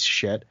 who's a piece of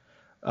shit.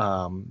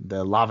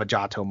 The Lava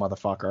Jato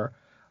motherfucker.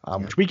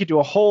 which we could do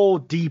a whole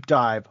deep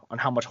dive on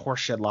how much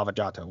horseshit Lava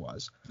Jato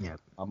was. Yeah.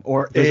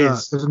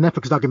 There's a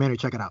Netflix documentary.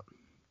 Check it out.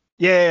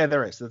 Yeah,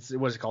 there is.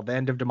 What is it called? The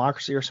End of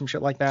Democracy or some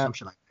shit like that? Some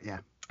shit like that,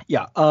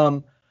 yeah. Yeah.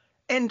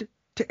 And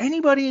to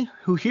anybody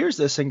who hears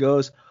this and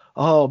goes,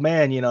 oh,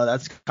 man,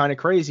 that's kind of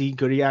crazy.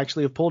 Could he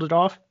actually have pulled it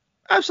off?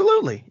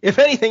 Absolutely. If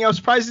anything, I'm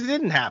surprised it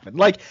didn't happen.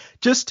 Like,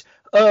 just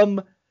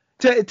to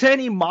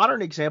any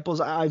modern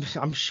examples,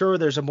 I'm sure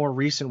there's a more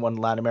recent one in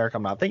Latin America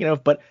I'm not thinking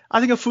of, but I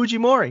think of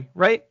Fujimori,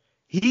 right?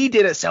 He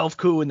did a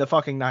self-coup in the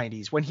fucking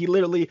 90s when he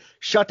literally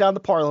shut down the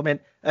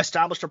parliament,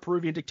 established a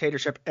Peruvian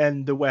dictatorship,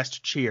 and the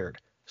West cheered.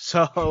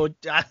 So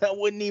that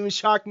wouldn't even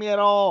shock me at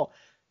all,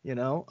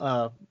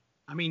 I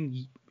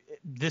mean,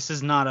 this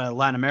is not a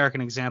Latin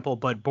American example,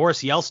 but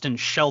Boris Yeltsin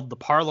shelled the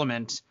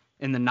parliament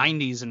in the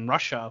 90s in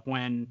Russia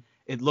when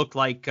it looked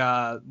like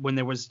when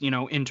there was,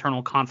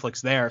 internal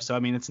conflicts there. So, I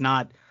mean,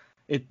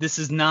 this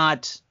is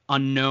not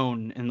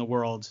unknown in the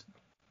world.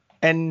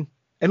 And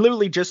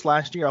literally just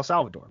last year, El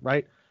Salvador,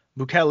 right?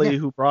 Bukele,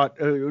 who brought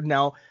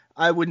now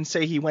I wouldn't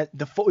say he went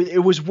the full. It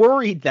was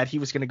worried that he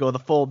was going to go the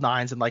full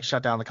nines and like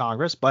shut down the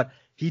Congress, but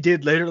he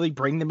did literally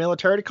bring the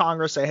military to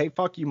Congress, say, hey,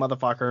 fuck you,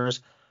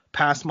 motherfuckers,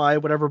 pass my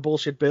whatever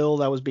bullshit bill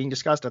that was being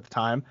discussed at the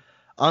time.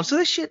 So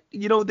this shit,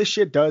 this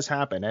shit does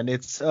happen, and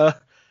it's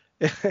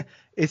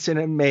it's an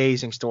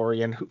amazing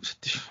story, and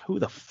who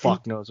the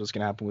fuck knows what's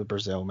going to happen with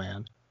Brazil,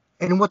 man.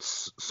 And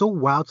what's so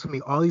wild to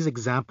me, all these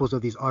examples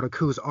of these auto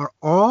coups are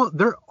all of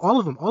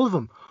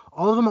them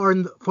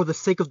are for the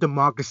sake of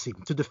democracy,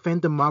 to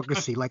defend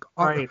democracy. Like,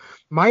 right.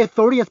 My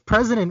authority as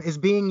president is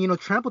being,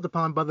 trampled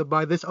upon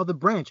by this other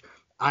branch.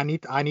 I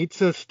need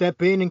to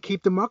step in and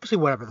keep democracy,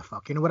 whatever the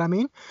fuck, you know what I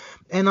mean?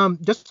 And I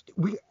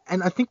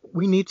think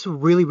we need to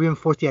really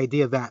reinforce the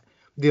idea that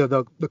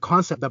the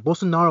concept that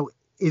Bolsonaro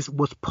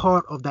was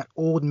part of that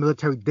old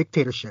military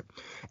dictatorship.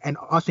 And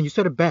Austin, you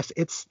said it best.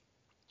 It's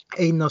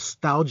a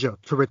nostalgia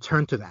to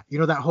return to that.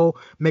 That whole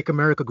make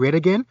America great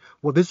again?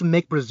 Well, this is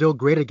make Brazil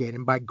great again.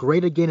 And by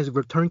great again is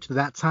returning to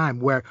that time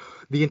where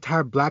the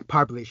entire black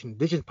population,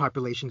 indigenous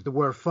populations, that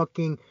were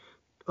fucking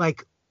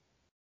like,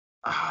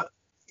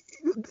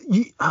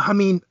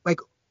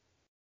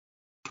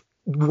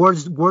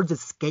 words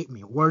escape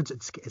me.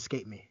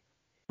 Escape me.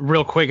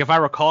 Real quick, if I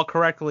recall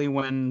correctly,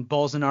 when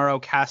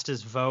Bolsonaro cast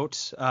his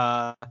vote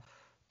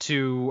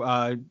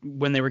to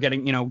when they were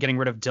getting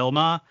rid of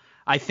Dilma,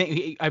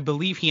 I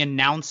believe he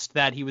announced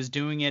that he was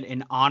doing it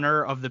in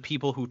honor of the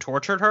people who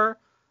tortured her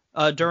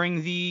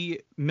during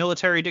the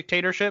military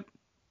dictatorship.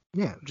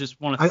 Yeah,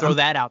 just want to throw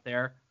that out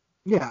there.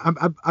 Yeah,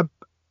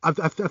 I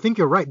think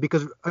you're right,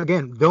 because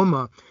again,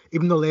 Dilma,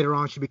 even though later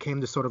on she became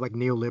this sort of like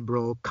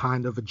neoliberal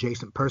kind of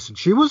adjacent person,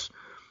 she was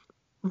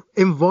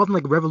involved in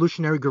like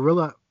revolutionary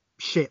guerrilla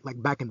shit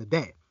like back in the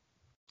day,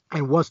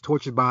 and was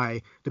tortured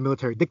by the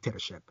military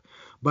dictatorship.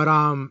 But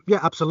yeah,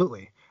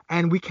 absolutely.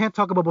 And we can't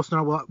talk about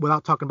Bolsonaro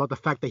without talking about the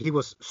fact that he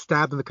was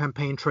stabbed on the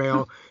campaign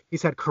trail.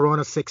 He's had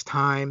corona 6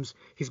 times.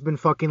 He's been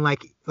fucking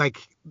like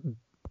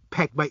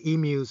pecked by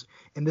emus,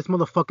 and this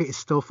motherfucker is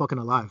still fucking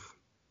alive.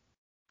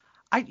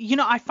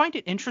 I find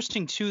it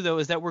interesting too, though,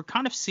 is that we're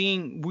kind of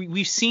seeing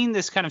we've seen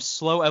this kind of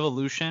slow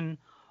evolution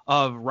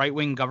of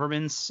right-wing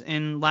governments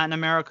in Latin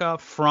America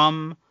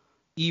from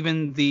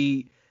even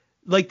the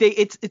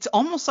it's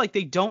almost like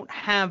they don't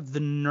have the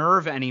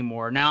nerve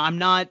anymore. Now I'm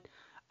not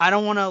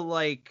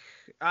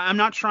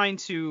trying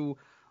to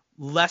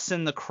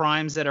lessen the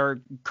crimes that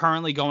are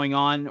currently going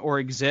on or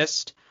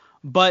exist,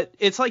 but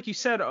it's like you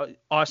said,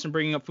 Austin,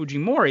 bringing up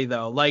Fujimori,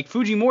 though. Like,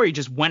 Fujimori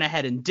just went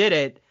ahead and did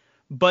it,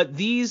 but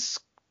these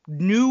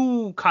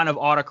new kind of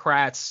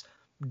autocrats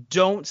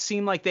don't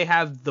seem like they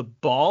have the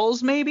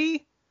balls,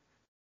 maybe?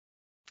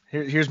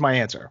 Here's my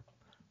answer.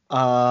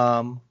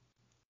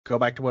 Go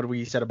back to what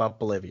we said about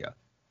Bolivia.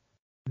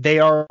 They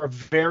are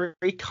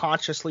very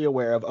consciously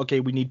aware of, okay,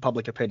 we need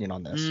public opinion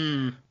on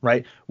this,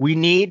 right? We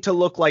need to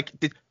look like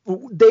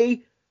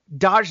they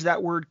dodged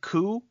that word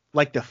coup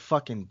like the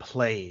fucking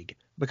plague,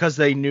 because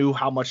they knew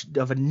how much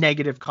of a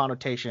negative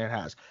connotation it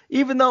has.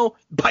 Even though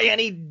by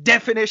any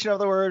definition of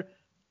the word,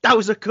 that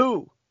was a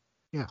coup.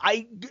 Yeah.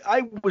 I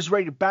was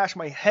ready to bash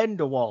my head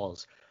into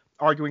walls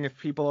arguing with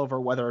people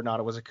over whether or not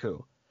it was a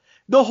coup.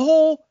 The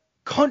whole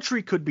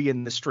country could be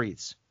in the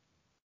streets.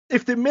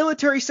 If the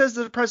military says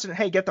to the president,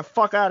 hey, get the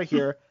fuck out of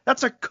here,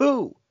 that's a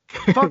coup.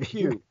 Fuck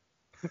you.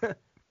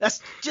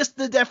 That's just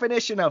the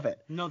definition of it.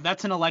 No,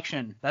 that's an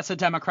election. That's a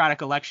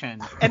democratic election.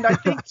 And I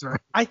think That's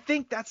right. I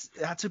think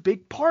that's a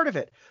big part of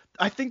it.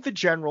 I think the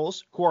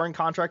generals who are in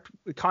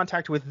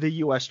contact with the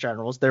U.S.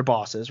 generals, their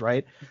bosses,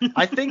 right?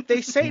 I think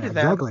they say to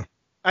them, exactly.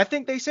 I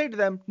think they say to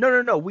them,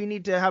 no, we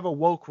need to have a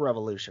woke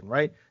revolution,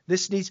 right?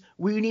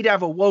 We need to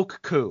have a woke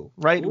coup,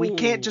 right? Ooh. We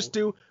can't just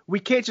do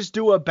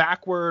a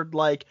backward,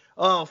 like,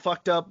 oh,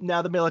 fucked up,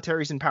 now the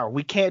military's in power.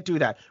 We can't do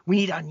that. We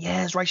need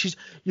Inez, right? She's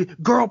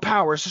girl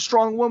power. It's a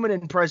strong woman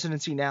in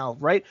presidency now,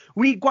 right?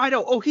 We need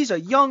Guaido. Oh, he's a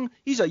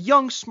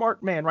young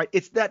smart man, right?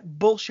 It's that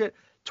bullshit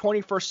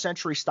 21st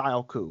century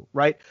style coup,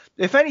 right?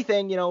 If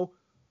anything,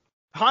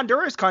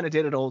 Honduras kind of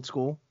did it old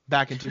school.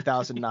 back in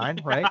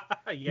 2009, right?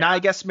 Yeah. Now I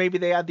guess maybe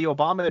they had the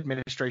Obama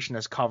administration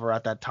as cover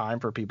at that time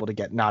for people to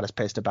get not as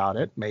pissed about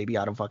it. Maybe,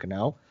 I don't fucking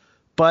know.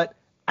 But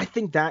I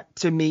think that,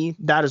 to me,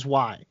 that is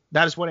why.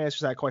 That is what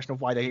answers that question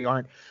of why they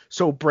aren't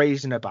so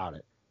brazen about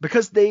it.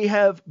 Because they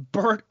have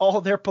burnt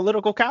all their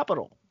political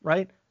capital,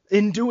 right?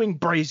 In doing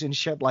brazen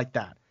shit like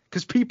that.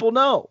 Because people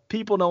know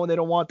and they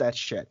don't want that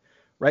shit,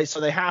 right?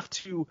 So they have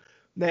to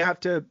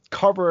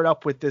cover it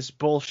up with this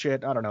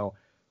bullshit, I don't know,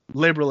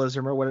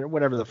 liberalism or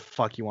whatever the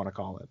fuck you want to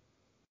call it.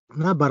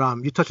 No,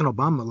 but you touched on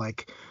Obama,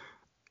 like,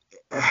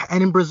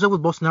 and in Brazil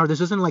with Bolsonaro,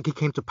 this isn't like he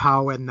came to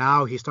power and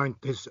now he's starting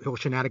his whole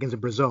shenanigans in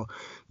Brazil.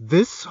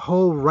 This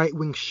whole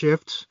right-wing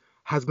shift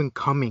has been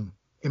coming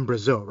in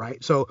Brazil,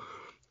 right? So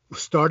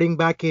starting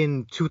back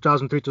in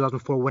 2003,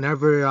 2004,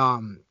 whenever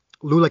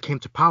Lula came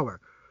to power,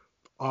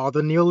 all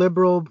the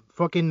neoliberal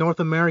fucking North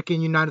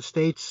American United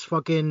States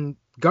fucking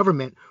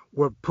government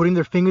were putting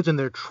their fingers in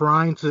there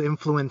trying to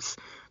influence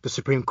the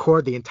Supreme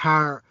Court, the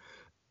entire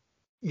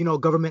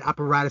government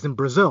apparatus in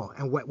Brazil.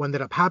 And what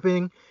ended up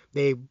happening,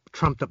 they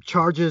trumped up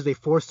charges, they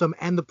forced them,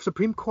 and the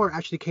Supreme Court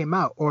actually came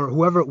out, or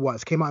whoever it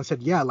was, came out and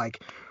said, yeah,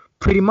 like,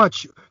 pretty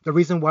much the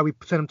reason why we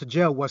sent him to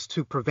jail was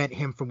to prevent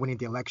him from winning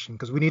the election.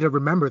 Because we need to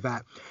remember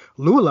that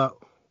Lula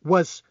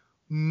was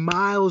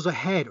miles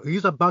ahead.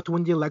 He's about to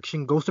win the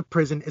election, goes to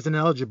prison, is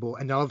ineligible,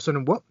 and all of a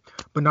sudden, whoop,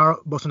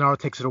 Bolsonaro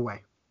takes it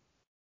away.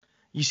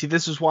 You see,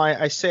 this is why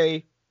I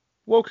say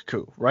woke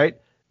coup, right?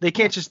 They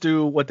can't just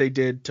do what they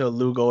did to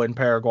Lugo in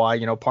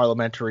Paraguay,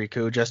 parliamentary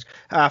coup, just,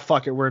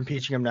 fuck it, we're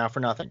impeaching him now for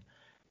nothing.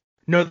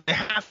 No, they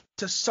have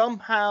to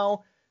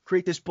somehow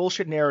create this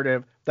bullshit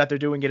narrative that they're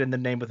doing it in the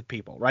name of the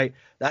people, right?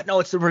 That,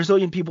 no, it's the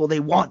Brazilian people, they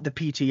want the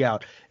PT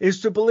out.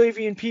 It's the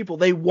Bolivian people,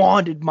 they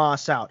wanted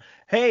Mas out.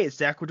 Hey, it's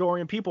the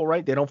Ecuadorian people,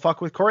 right? They don't fuck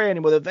with Korea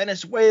anymore. The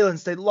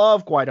Venezuelans, they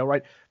love Guaido,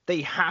 right?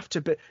 They have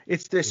to be.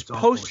 It's this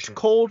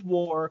post-Cold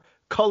War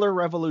color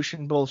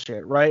revolution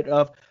bullshit, right?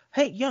 Of,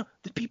 hey, yeah,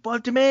 the people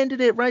have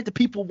demanded it, right? The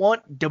people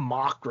want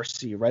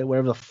democracy, right?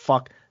 Whatever the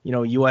fuck,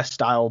 U.S.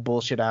 style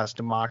bullshit ass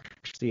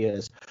democracy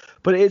is.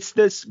 But it's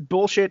this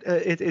bullshit.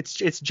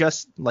 It's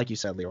just like you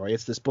said, Leroy.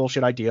 It's this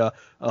bullshit idea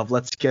of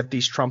let's get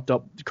these trumped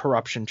up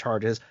corruption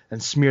charges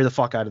and smear the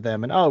fuck out of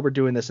them. And we're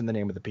doing this in the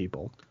name of the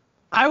people.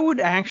 I would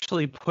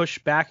actually push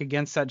back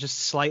against that just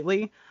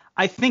slightly.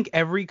 I think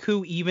every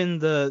coup, even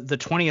the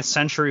 20th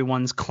century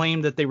ones,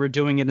 claimed that they were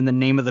doing it in the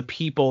name of the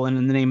people and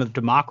in the name of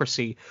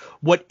democracy.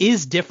 What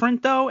is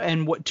different, though,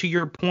 and what to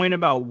your point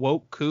about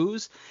woke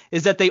coups,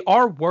 is that they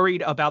are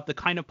worried about the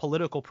kind of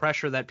political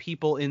pressure that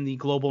people in the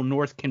global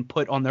north can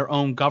put on their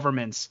own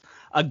governments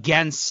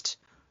against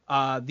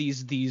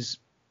these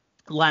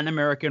Latin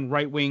American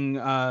right-wing,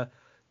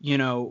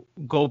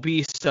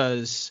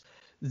 golpistas.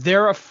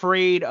 They're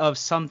afraid of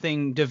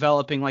something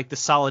developing like the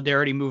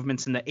solidarity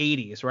movements in the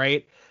 80s,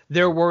 right?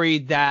 They're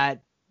worried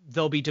that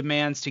there'll be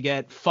demands to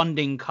get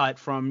funding cut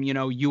from,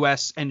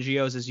 U.S.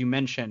 NGOs, as you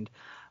mentioned.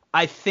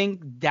 I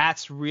think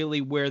that's really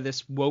where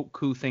this woke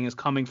coup thing is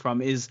coming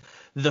from, is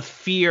the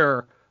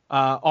fear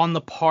on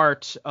the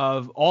part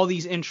of all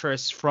these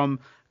interests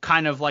from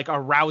kind of like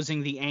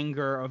arousing the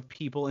anger of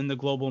people in the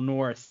global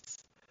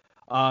north.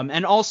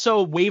 And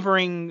also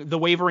the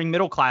wavering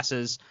middle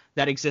classes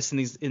that exist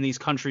in these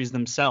countries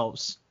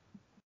themselves.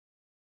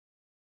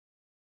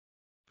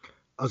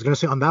 I was going to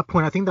say on that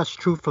point, I think that's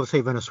true for,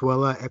 say,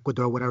 Venezuela,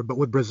 Ecuador, whatever. But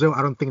with Brazil,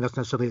 I don't think that's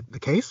necessarily the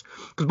case.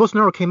 Because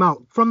Bolsonaro came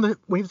out when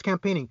he was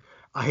campaigning,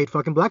 I hate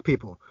fucking black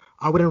people.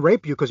 I wouldn't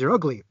rape you because you're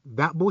ugly.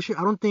 That bullshit.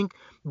 I don't think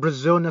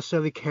Brazil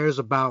necessarily cares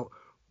about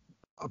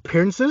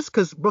appearances,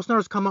 because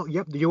Bolsonaro's come out,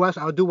 yep, the U.S.,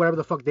 I'll do whatever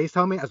the fuck they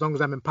tell me as long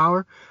as I'm in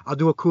power. I'll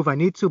do a coup if I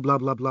need to, blah,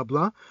 blah, blah,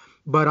 blah.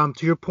 But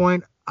to your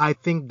point, I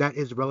think that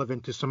is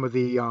relevant to some of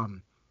the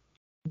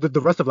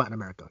rest of Latin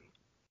America.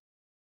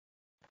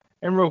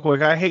 And real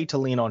quick, I hate to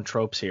lean on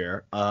tropes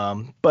here,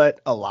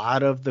 but a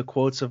lot of the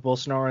quotes of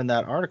Bolsonaro in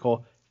that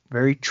article,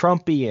 very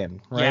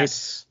Trumpian, right?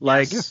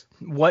 Yes.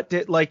 What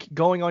did,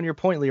 going on your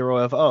point,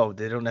 Leroy, of,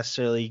 they don't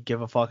necessarily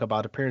give a fuck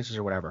about appearances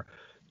or whatever.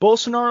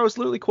 Bolsonaro is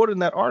literally quoted in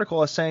that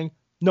article as saying,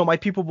 no, my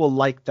people will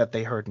like that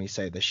they heard me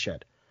say this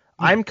shit.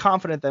 Yeah. I'm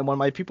confident that when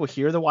my people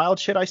hear the wild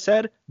shit I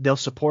said, they'll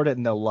support it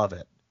and they'll love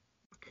it.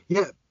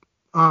 Yeah.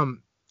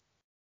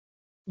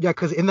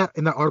 Because in that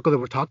article that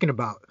we're talking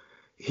about,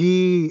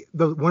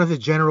 one of his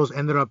generals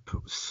ended up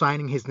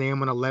signing his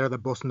name on a letter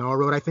that Bolsonaro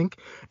wrote, I think.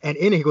 And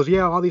in it, he goes,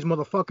 yeah, all these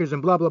motherfuckers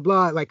and blah, blah,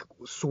 blah, like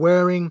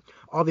swearing,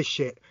 all this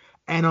shit.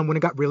 And when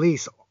it got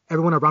released,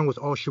 everyone around was,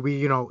 should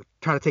we,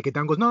 try to take it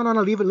down? Goes, no,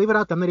 leave it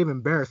out there. I'm not even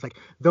embarrassed. Like,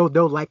 they'll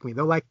like me.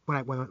 They'll like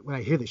when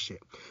I hear this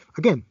shit.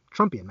 Again,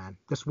 Trumpian, man.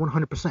 That's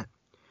 100%.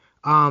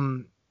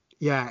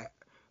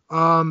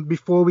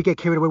 Before we get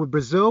carried away with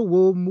Brazil,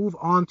 we'll move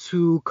on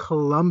to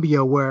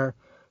Colombia, where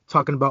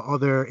talking about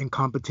other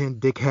incompetent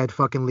dickhead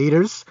fucking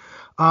leaders.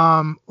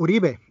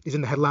 Uribe is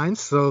in the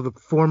headlines. So the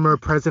former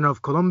president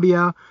of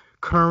Colombia,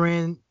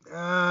 current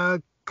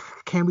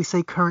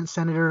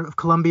senator of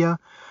Colombia,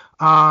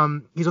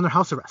 he's under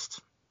house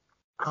arrest.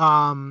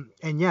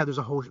 There's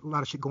a whole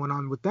lot of shit going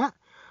on with that.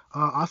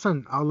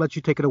 Asan, I'll let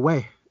you take it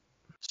away.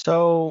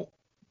 So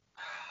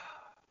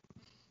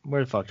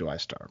Where the fuck do I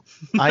start?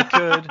 I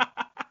could.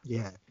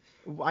 Yeah.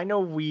 I know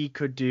we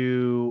could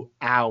do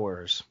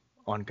hours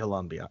on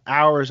Colombia,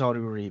 hours on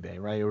Uribe,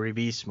 right?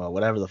 Uribismo,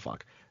 whatever the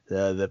fuck.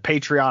 The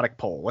patriotic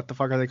pole. What the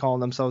fuck are they calling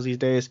themselves these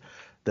days?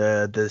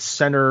 The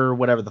center,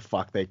 whatever the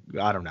fuck I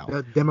don't know.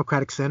 The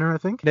Democratic Center, I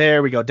think.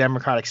 There we go,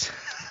 Democratic.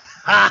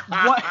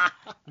 What?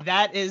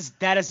 That is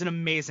an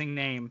amazing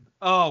name.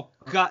 Oh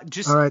God,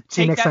 just all right.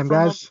 See you take next that time,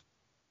 from guys.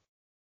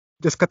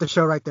 Just cut the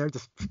show right there.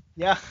 Just.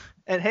 Yeah.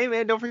 And hey,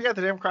 man, don't forget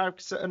the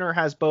Democratic Center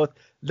has both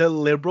the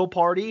Liberal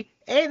Party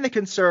and the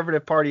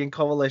Conservative Party in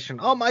coalition.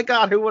 Oh my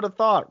God, who would have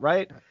thought,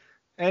 right?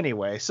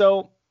 Anyway,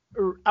 so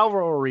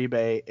Alvaro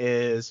Uribe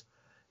is,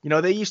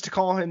 they used to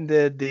call him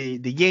the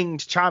yin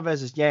to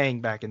Chavez's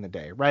yang back in the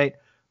day, right?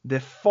 The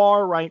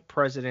far right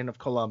president of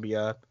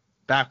Colombia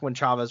back when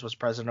Chavez was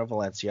president of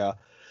Valencia.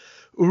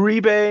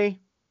 Uribe,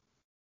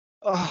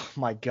 oh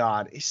my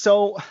God.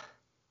 So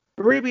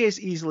Uribe is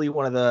easily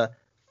one of the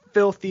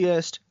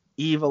filthiest,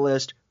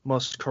 evilest,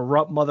 most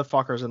corrupt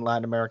motherfuckers in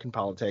Latin American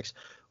politics.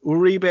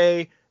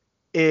 Uribe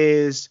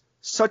is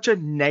such a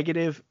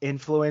negative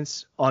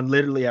influence on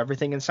literally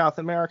everything in South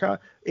America.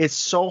 It's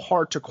so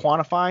hard to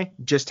quantify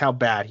just how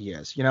bad he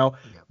is.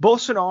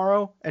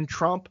 Bolsonaro and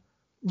Trump,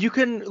 you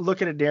can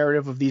look at a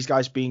narrative of these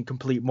guys being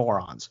complete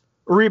morons.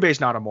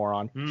 Uribe's not a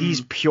moron. He's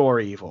pure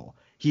evil.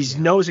 He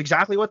knows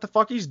exactly what the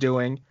fuck he's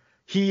doing.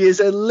 He is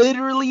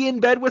literally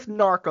in bed with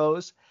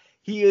narcos.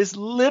 He is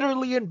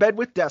literally in bed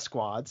with death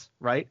squads,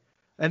 right?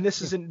 And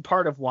this isn't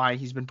part of why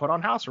he's been put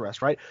on house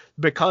arrest, right?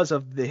 Because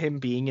of him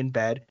being in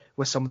bed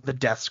with some of the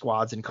death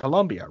squads in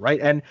Colombia,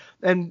 right?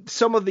 And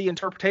some of the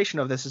interpretation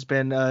of this has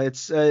been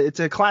it's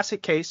a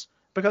classic case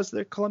because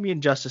the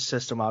Colombian justice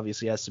system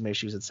obviously has some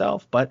issues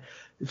itself. But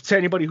to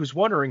anybody who's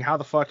wondering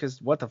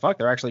what the fuck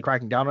they're actually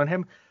cracking down on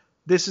him,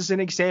 this is an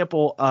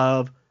example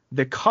of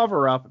the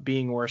cover-up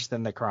being worse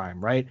than the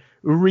crime, right?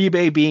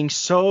 Uribe being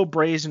so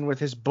brazen with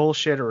his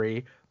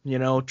bullshittery,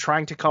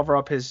 trying to cover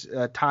up his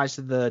ties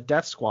to the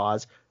death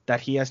squads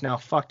that he has now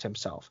fucked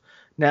himself.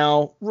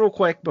 Now, real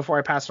quick, before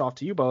I pass it off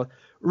to you both,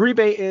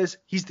 Uribe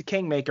he's the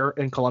kingmaker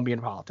in Colombian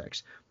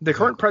politics. The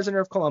current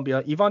president of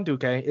Colombia, Ivan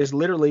Duque, is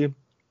literally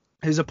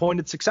his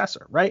appointed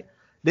successor, right?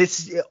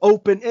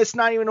 It's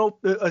not even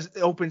an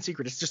open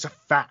secret. It's just a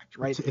fact,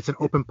 right? It's an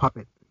open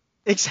puppet.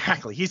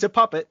 Exactly. He's a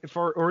puppet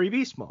for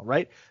Uribismo,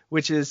 right?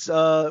 Which once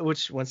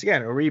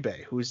again,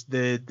 Uribe, who's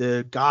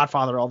the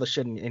godfather of all the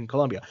shit in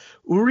Colombia.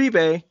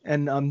 Uribe,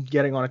 and I'm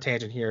getting on a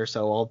tangent here,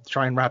 so I'll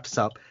try and wrap this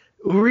up.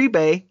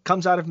 Uribe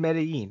comes out of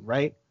Medellin,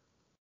 right?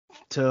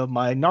 To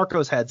my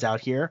narcos heads out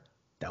here,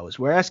 that was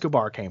where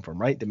Escobar came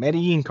from, right? The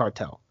Medellin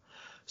cartel.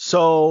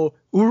 So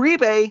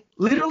Uribe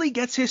literally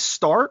gets his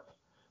start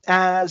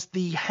as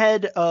the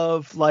head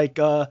of like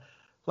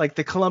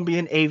the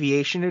Colombian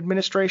Aviation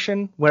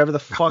Administration, whatever the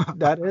fuck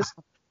that is.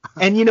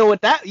 And you know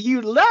what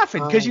you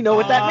laughing because you know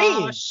what that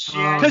means.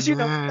 Because you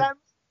know what that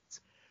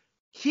means.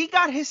 He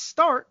got his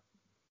start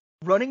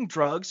running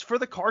drugs for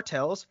the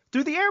cartels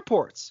through the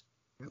airports.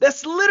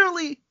 That's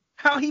literally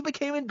how he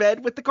became in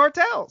bed with the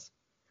cartels.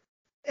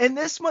 And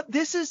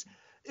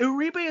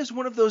Uribe is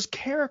one of those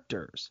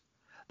characters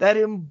that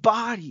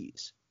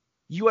embodies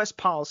U.S.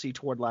 policy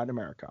toward Latin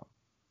America,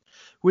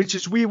 which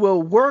is we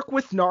will work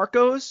with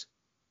narcos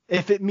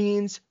if it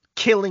means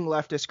killing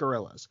leftist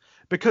guerrillas.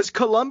 Because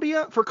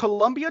for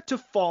Colombia to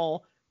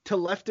fall to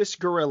leftist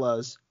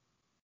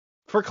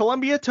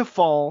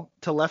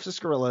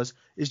guerrillas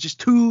is just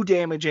too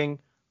damaging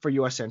for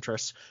U.S.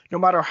 interests, no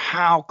matter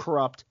how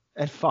corrupt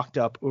and fucked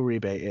up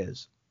Uribe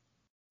is.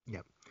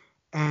 Yep.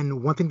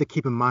 And one thing to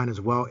keep in mind as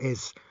well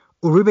is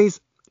Uribe's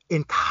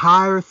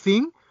entire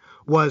thing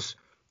was,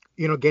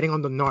 getting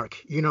on the narc,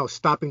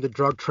 stopping the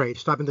drug trade,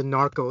 stopping the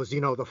narcos,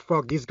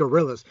 these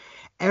guerrillas.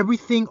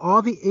 Everything,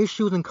 all the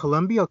issues in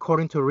Colombia,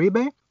 according to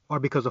Uribe, are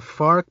because of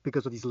FARC,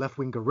 because of these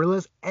left-wing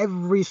guerrillas,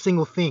 every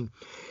single thing.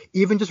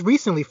 Even just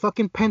recently,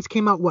 fucking Pence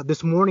came out,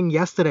 this morning,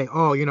 yesterday,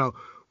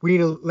 we need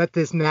to let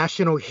this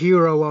national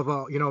hero of,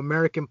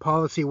 American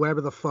policy,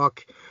 whatever the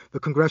fuck, the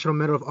Congressional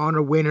Medal of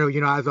Honor winner,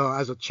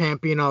 as a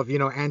champion of,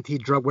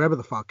 anti-drug, whatever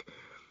the fuck,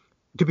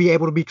 to be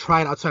able to be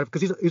tried outside of,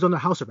 because he's on the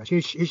house arrest.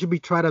 He should be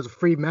tried as a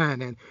free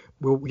man, and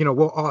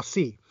we'll all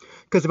see.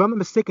 Because if I'm not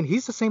mistaken,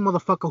 he's the same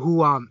motherfucker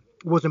who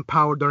was in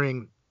power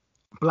during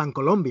Plan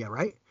Colombia,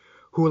 right?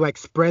 Who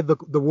spread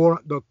the war,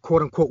 the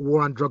quote unquote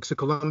war on drugs to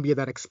Colombia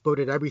that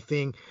exploded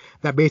everything,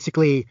 that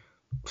basically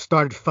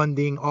started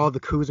funding all the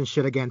coups and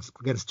shit against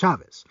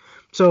Chavez.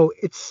 So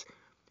it's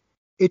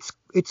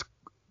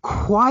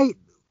quite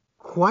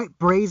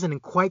brazen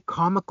and quite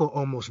comical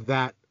almost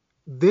that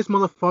this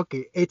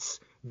motherfucker, it's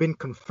been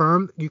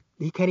confirmed,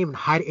 he can't even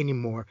hide it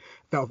anymore,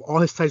 that of all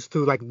his ties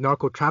to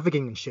narco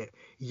trafficking and shit,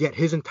 yet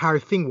his entire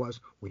thing was,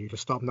 we need to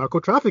stop narco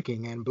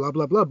trafficking and blah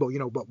blah blah, but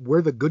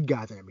we're the good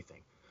guys and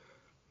everything.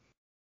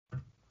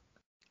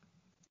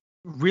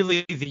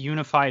 Really, the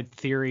unified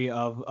theory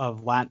of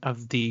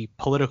the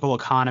political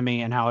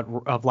economy and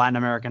of Latin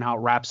America and how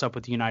it wraps up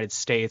with the United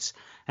States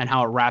and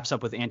how it wraps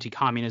up with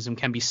anti-communism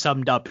can be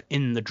summed up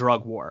in the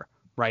drug war,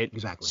 right?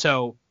 Exactly.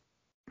 So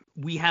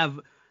we have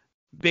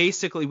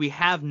basically we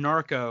have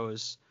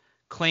narcos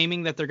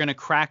claiming that they're going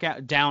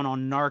to down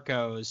on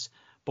narcos,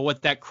 but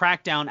what that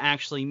crackdown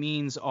actually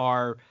means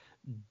are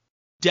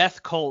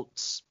death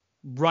cults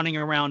running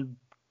around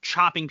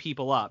chopping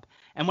people up.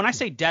 And when I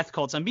say death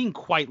cults, I'm being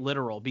quite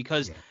literal,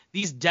 because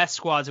these death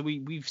squads,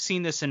 we've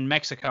seen this in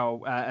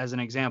Mexico as an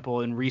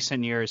example in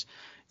recent years.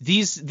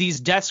 These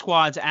death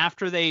squads,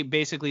 after they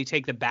basically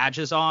take the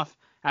badges off,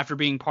 after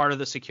being part of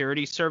the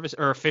security service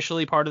or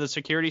officially part of the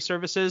security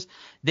services,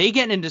 they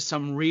get into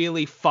some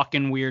really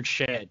fucking weird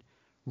shit.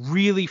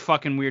 Really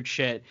fucking weird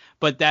shit.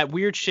 But that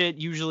weird shit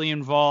usually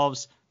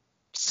involves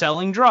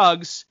selling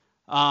drugs,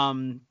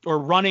 or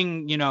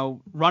running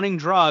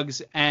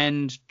drugs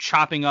and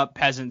chopping up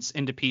peasants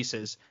into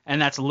pieces.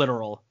 And that's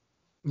literal.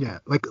 Yeah,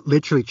 like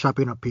literally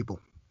chopping up people.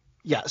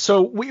 Yeah,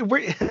 so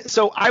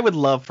so I would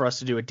love for us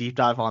to do a deep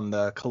dive on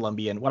the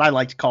what I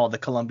like to call the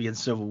Colombian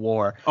Civil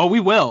War. Oh, we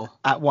will.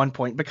 At one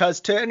point,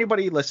 because to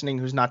anybody listening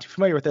who's not too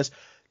familiar with this,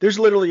 there's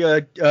literally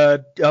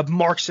a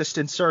Marxist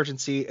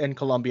insurgency in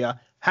Colombia,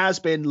 has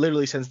been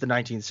literally since the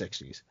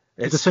 1960s.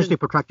 It's essentially a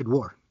protracted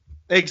war.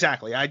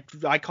 Exactly. I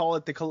call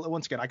it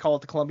I call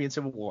it the Colombian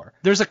Civil War.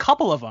 There's a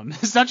couple of them.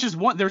 It's not just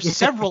one. There's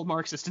several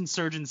Marxist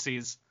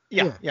insurgencies.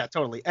 Yeah,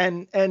 totally.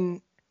 And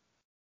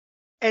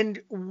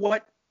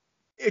what,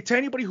 to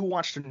anybody who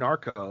watched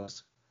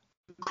Narcos,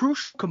 the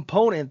crucial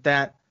component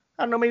that,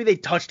 I don't know, maybe they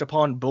touched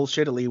upon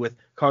bullshittily with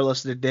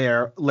Carlos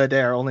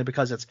Leder only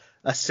because it's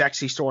a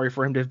sexy story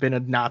for him to have been a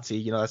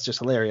Nazi. That's just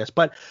hilarious.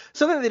 But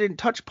something they didn't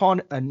touch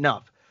upon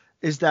enough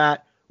is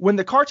that when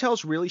the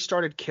cartels really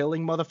started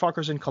killing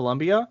motherfuckers in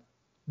Colombia,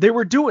 they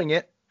were doing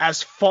it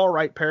as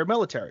far-right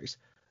paramilitaries.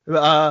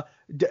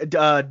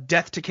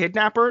 Death to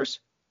Kidnappers,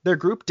 their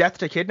group, Death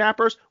to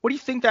Kidnappers, what do you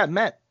think that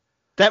meant?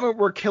 That meant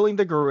we're killing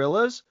the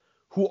guerrillas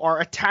who are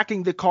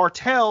attacking the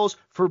cartels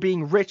for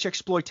being rich,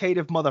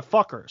 exploitative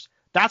motherfuckers.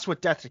 That's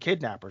what Death to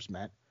Kidnappers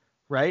meant,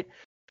 right?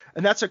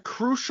 And that's a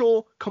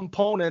crucial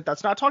component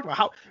that's not talked about.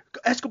 How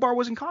Escobar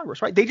was in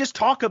Congress, right? They just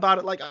talk about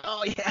it like,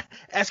 oh yeah,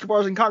 Escobar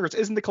was in Congress.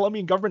 Isn't the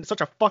Colombian government such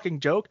a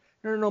fucking joke?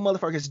 No,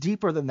 motherfucker, it's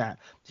deeper than that.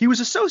 He was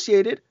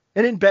associated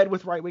and in bed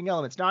with right-wing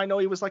elements. Now I know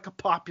he was like a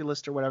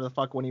populist or whatever the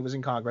fuck when he was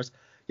in Congress.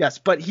 Yes,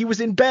 but he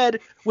was in bed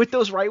with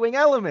those right-wing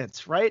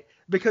elements, right?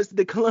 Because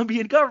the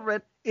Colombian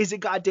government is a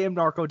goddamn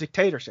narco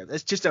dictatorship.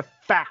 It's just a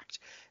fact.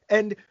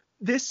 And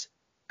this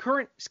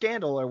current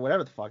scandal, or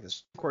whatever the fuck,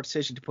 this court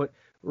decision to put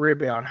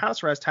Uribe on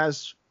house arrest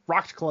has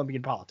rocked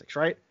Colombian politics,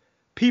 right?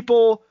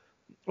 People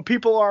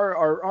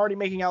are already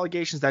making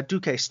allegations that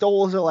Duque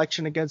stole his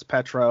election against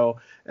Petro,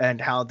 and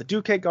how the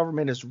Duque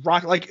government is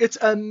rock. Like, it's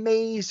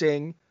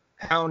amazing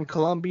how in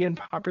Colombian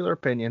popular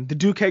opinion, the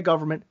Duque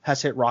government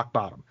has hit rock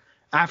bottom.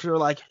 After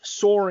like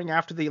soaring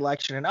after the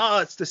election and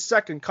it's the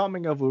second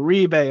coming of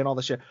Uribe and all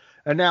this shit.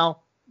 And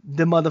now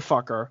the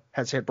motherfucker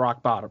has hit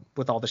rock bottom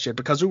with all the shit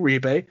because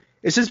Uribe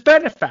is his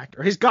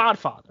benefactor, his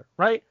godfather,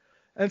 right?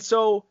 And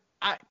so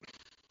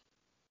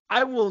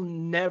I will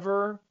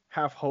never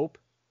have hope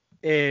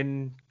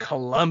in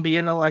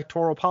Colombian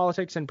electoral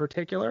politics in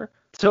particular.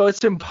 So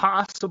it's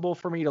impossible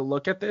for me to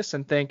look at this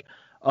and think,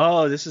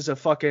 oh, this is a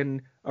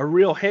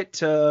real hit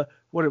to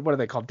what are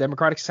they called?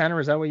 Democratic Center?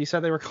 Is that what you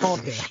said they were called?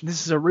 This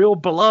is a real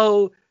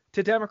blow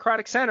to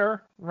Democratic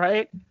Center,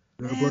 right?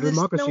 Man, there's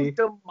no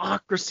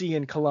democracy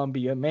in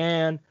Colombia,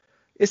 man.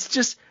 It's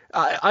just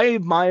I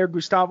admire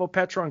Gustavo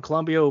Petro and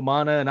Claudio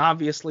Humana, and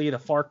obviously the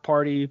FARC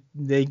party.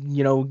 They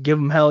give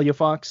them hell, you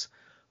fucks.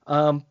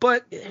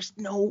 But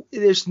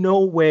there's no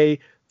way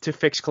to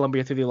fix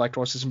Colombia through the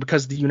electoral system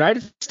because the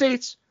United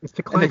States and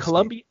the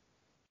Colombia,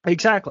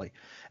 exactly,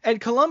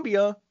 and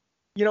Colombia.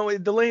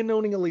 The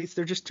landowning elites,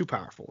 they're just too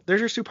powerful. They're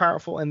just too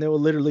powerful, and they will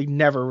literally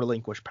never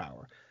relinquish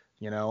power.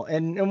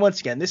 And once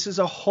again, this is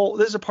a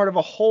part of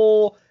a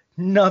whole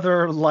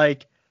another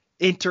like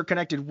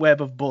interconnected web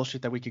of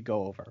bullshit that we could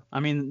go over. I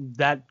mean,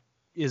 that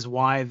is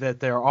why that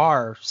there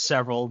are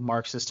several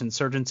Marxist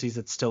insurgencies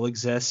that still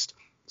exist,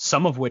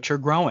 some of which are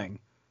growing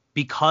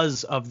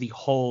because of the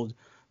hold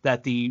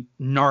that the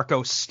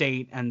narco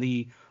state and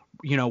the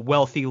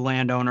wealthy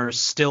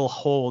landowners still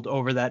hold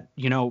over that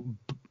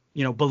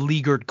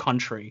beleaguered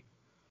country.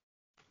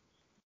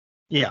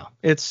 Yeah,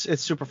 it's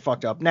super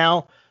fucked up.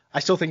 Now, I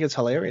still think it's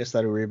hilarious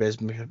that Uribe has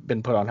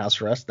been put on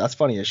house arrest. That's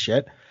funny as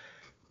shit.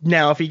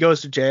 Now, if he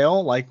goes to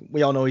jail, like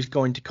we all know he's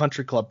going to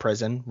country club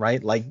prison,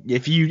 right? Like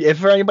if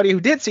for anybody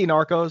who did see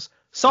Narcos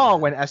saw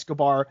when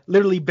Escobar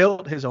literally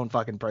built his own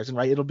fucking prison,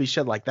 right? It'll be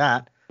shit like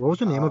that. What was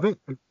the name of it?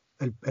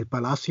 El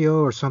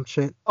Palacio or some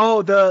shit? Oh,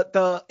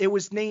 it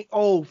was named.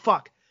 Oh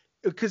fuck,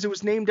 because it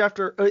was named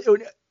after.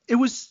 It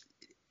was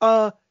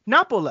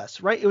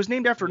Nápoles, right? It was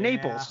named after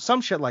Naples, some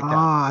shit like that.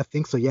 I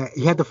think so. Yeah,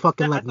 he had the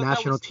fucking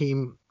national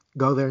team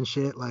go there and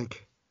shit.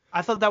 Like,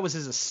 I thought that was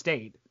his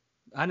estate.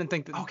 I didn't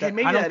think that. Okay,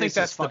 maybe I don't think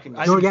that's fucking.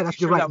 No, yeah,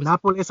 that's you're right.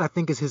 Nápoles, I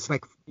think, is his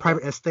like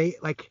private estate.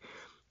 Like,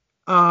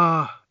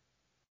 not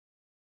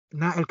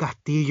El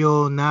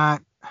Castillo,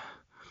 not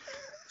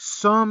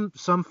some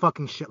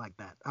fucking shit like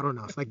that. I don't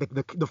know. It's like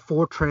the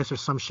fortress or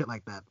some shit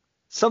like that.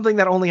 Something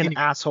that only an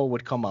asshole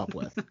would come up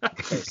with,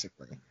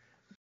 basically.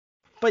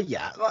 But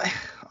yeah,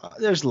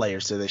 there's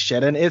layers to this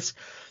shit, and it's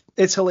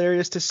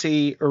hilarious to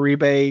see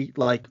Uribe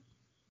like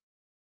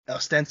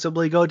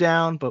ostensibly go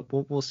down, but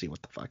we'll see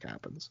what the fuck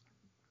happens.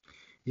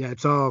 Yeah,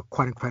 it's all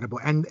quite incredible,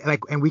 and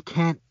we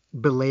can't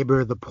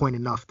belabor the point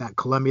enough that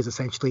Colombia is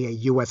essentially a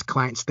U.S.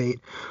 client state.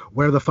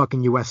 Whatever the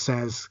fucking U.S.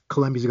 says,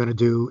 Colombia's going to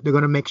do. They're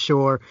going to make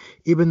sure,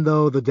 even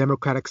though the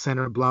Democratic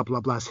Center, blah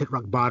blah blah, has hit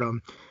rock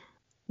bottom,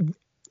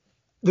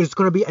 there's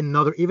going to be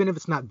another, even if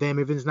it's not them,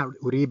 even if it's not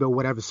Uribe or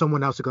whatever,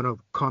 someone else is going to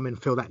come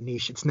and fill that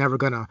niche. It's never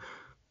going to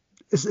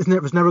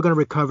going to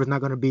recover. It's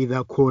not going to be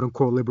the quote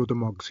unquote liberal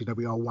democracy that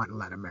we all want in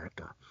Latin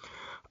America.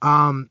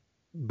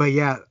 But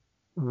yeah,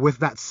 with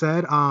that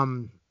said,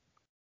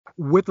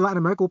 with Latin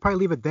America, we'll probably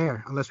leave it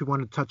there unless we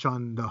want to touch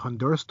on the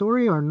Honduras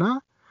story or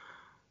not.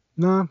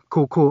 Nah,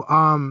 cool.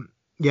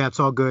 Yeah, it's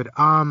all good.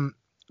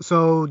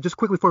 So just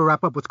quickly before we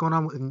wrap up, what's going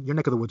on in your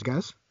neck of the woods,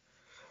 guys?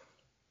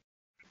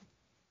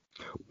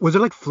 Was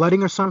there like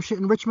flooding or some shit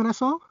in Richmond I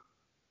saw?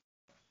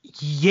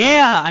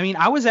 Yeah, I mean,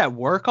 I was at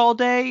work all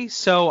day,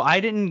 so I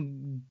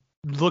didn't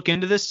look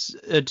into this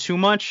too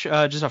much.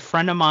 Just a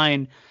friend of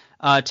mine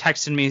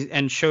texted me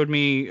and showed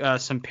me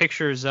some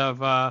pictures of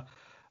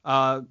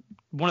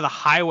one of the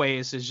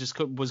highways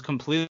was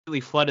completely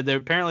flooded.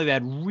 Apparently they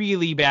had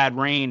really bad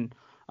rain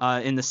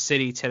in the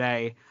city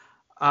today.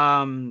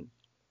 Other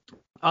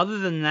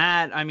than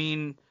that, I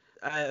mean,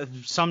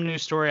 some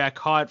news story I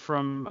caught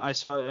from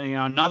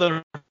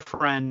another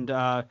friend.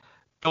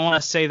 Don't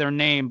want to say their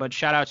name, but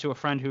shout out to a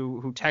friend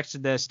who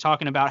texted this,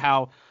 talking about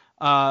how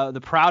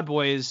the Proud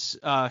Boys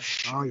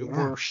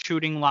were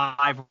shooting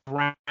live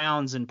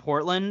rounds in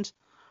Portland.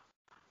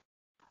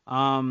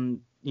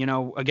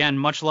 Again,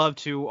 much love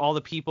to all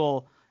the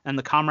people and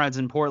the comrades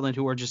in Portland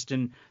who are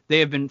they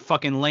have been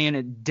fucking laying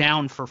it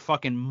down for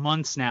fucking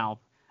months now.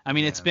 I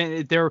mean,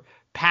 they're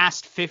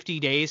past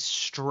 50 days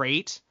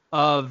straight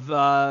of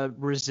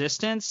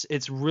resistance.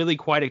 It's really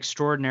quite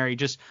extraordinary.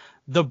 Just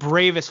the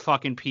bravest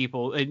fucking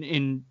people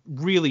in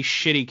really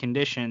shitty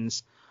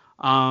conditions.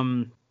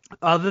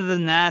 Other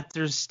than that,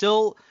 there's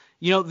still,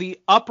 the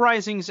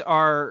uprisings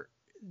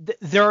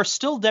there are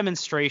still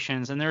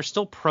demonstrations and there are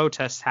still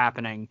protests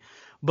happening,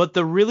 but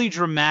the really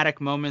dramatic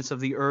moments of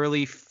the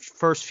early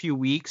first few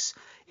weeks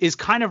is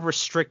kind of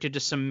restricted to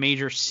some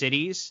major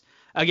cities.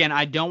 Again,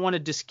 I don't want to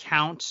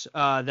discount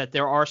that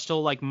there are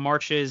still like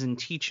marches and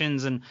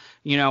teach-ins and,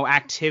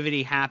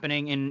 activity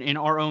happening in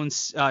our own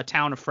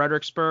town of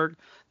Fredericksburg.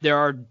 There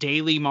are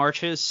daily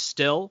marches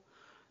still.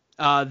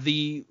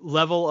 The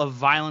level of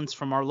violence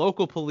from our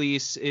local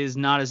police is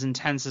not as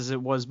intense as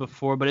it was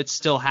before, but it's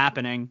still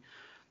happening.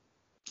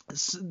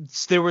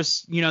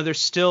 There's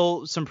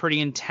still some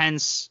pretty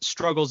intense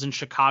struggles in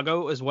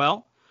Chicago as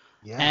well.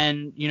 Yeah.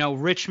 And,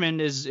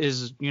 Richmond is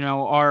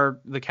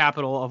the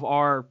capital of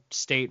our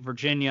state,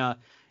 Virginia,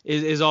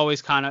 is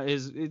always kind of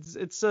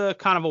it's a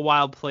kind of a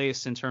wild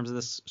place in terms of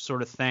this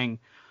sort of thing.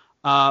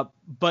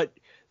 But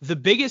the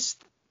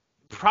biggest,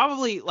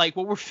 probably, like,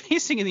 what we're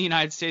facing in the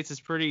United States is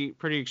pretty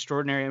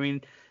extraordinary. I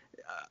mean,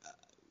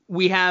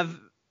 we have,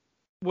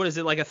 what is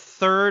it, like a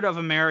third of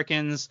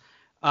Americans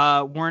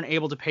weren't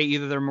able to pay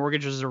either their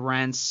mortgages or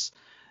rents.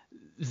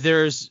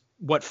 There's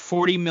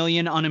 40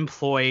 million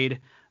unemployed.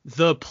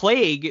 The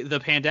plague, the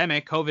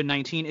pandemic,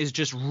 COVID-19, is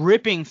just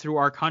ripping through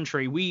our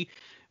country.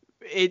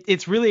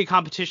 It's really a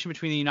competition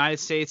between the United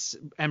States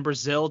and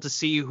Brazil to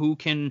see who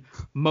can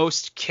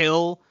most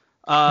kill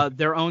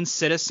their own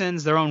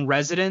citizens, their own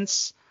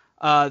residents,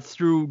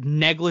 through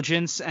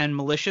negligence and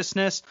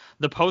maliciousness.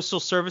 The postal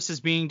service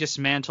is being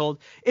dismantled.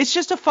 It's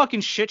just a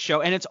fucking shit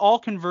show, and it's all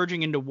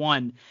converging into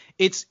one.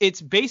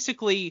 It's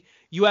basically,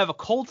 you have a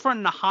cold front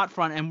and a hot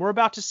front, and we're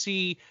about to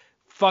see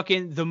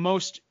fucking the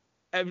most.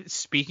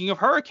 Speaking of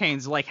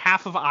hurricanes, like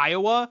half of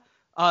Iowa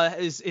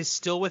is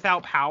still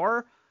without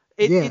power.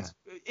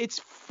 It's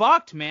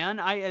fucked, man.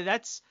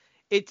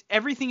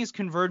 Everything is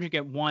converging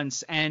at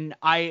once, and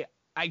I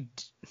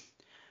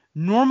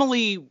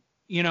normally,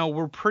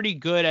 we're pretty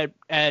good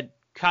at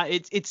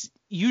it's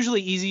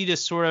usually easy to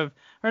sort of,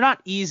 or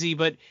not easy,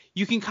 but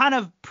you can kind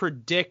of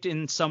predict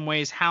in some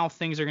ways how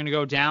things are going to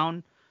go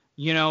down,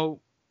 in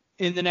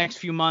the next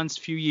few months,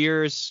 few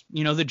years,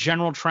 the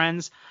general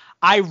trends.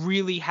 I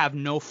really have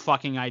no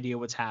fucking idea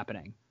what's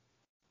happening.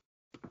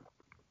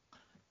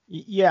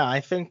 Yeah,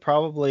 I think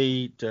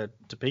probably to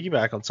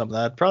piggyback on some of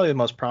that, probably the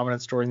most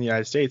prominent story in the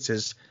United States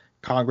is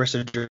Congress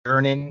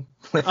adjourning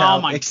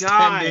without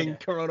extending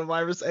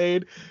coronavirus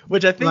aid,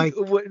 which I think,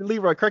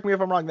 Leroy, correct me if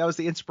I'm wrong, that was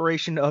the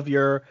inspiration of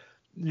your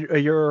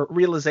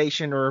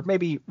realization or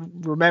maybe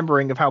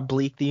remembering of how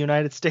bleak the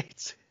United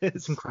States is.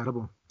 It's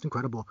incredible.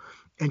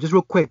 And just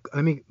real quick,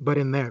 let me butt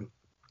in there.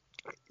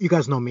 You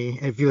guys know me.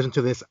 If you listen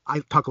to this, I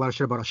talk a lot of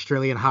shit about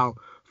Australia and how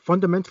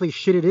fundamentally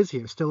shit it is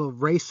here. Still a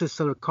racist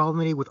sort of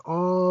colony with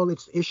all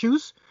its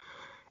issues.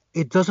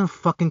 It doesn't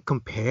fucking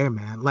compare,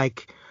 man.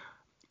 Like,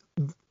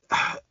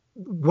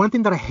 one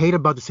thing that I hate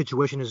about the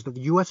situation is that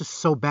the U.S. is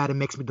so bad it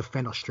makes me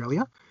defend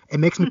Australia. It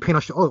makes me paint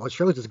Australia. Oh,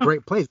 Australia's this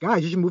great place.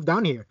 Guys, you should move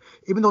down here.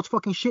 Even though it's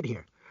fucking shit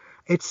here.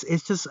 It's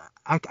just,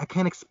 I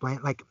can't explain.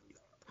 Like,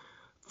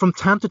 from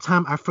time to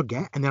time I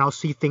forget, and then I'll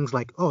see things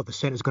like, oh, the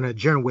Senate is going to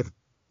adjourn with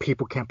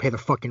people can't pay their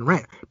fucking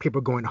rent, people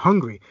are going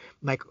hungry,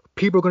 like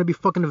people are going to be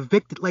fucking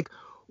evicted. Like,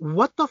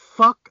 what the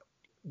fuck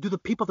do the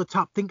people at the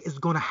top think is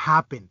going to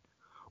happen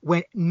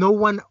when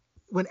everyone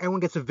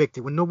gets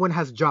evicted, when no one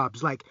has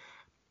jobs? Like,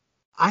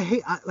 I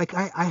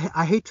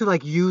hate to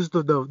like use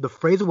the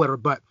phrase or whatever,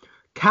 but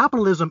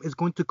capitalism is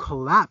going to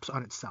collapse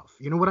on itself.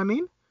 You know what I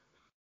mean?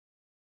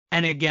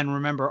 And again,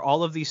 remember,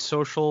 all of these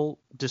social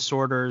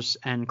disorders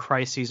and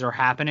crises are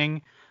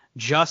happening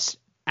just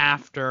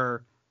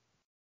after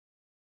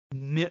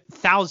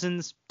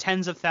thousands,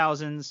 tens of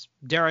thousands,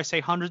 dare I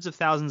say hundreds of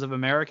thousands of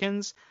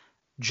Americans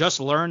just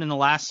learned in the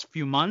last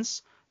few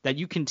months that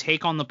you can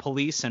take on the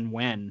police and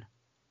win.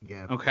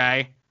 Yeah.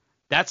 Okay?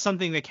 That's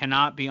something that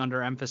cannot be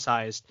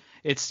underemphasized.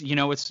 It's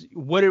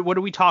what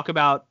do we talk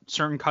about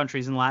certain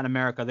countries in Latin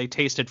America? They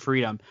tasted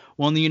freedom.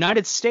 Well, in the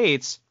United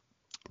States,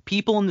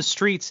 people in the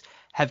streets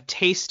have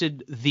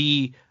tasted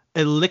the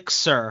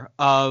elixir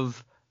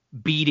of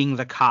beating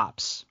the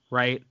cops,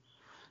 right?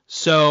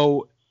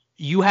 So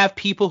you have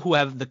people who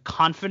have the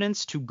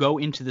confidence to go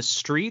into the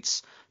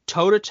streets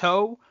toe to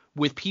toe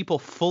with people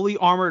fully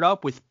armored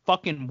up with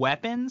fucking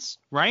weapons,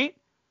 right?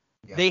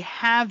 Yeah. They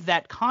have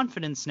that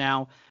confidence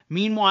now.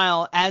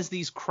 Meanwhile, as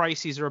these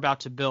crises are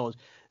about to build,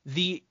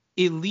 the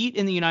elite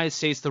in the United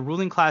States, the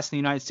ruling class in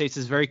the United States,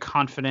 is very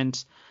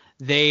confident.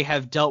 They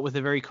have dealt with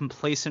a very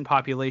complacent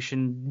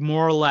population,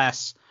 more or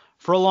less,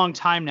 for a long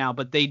time now,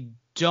 but they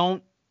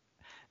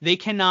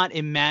cannot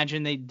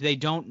imagine, they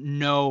don't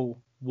know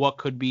what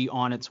could be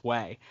on its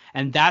way.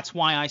 And that's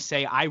why I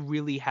say I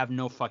really have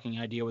no fucking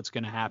idea what's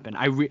going to happen.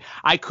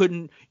 I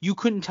couldn't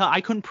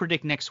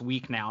predict next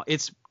week now.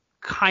 It's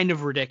kind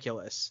of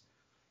ridiculous.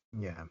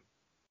 Yeah.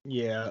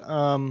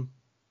 Yeah.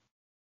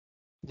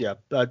 Yeah,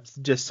 that's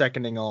just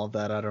seconding all of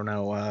that. I don't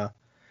know.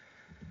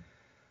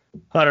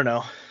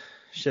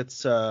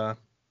 Shit's fucked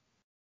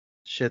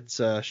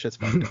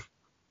up.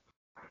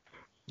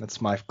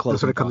 That's my closing.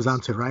 That's what it comes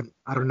down to, right?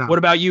 I don't know. What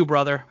about you,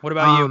 brother? What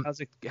about you?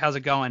 How's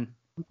it going?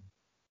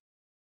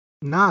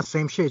 Nah,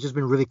 same shit. It's just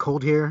been really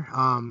cold here,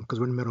 because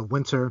we're in the middle of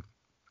winter.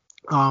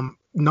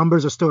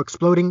 Numbers are still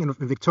exploding in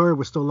Victoria.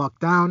 We're still locked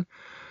down.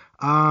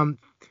 And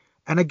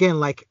again,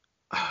 like,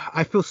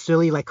 I feel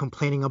silly like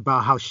complaining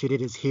about how shit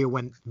it is here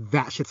when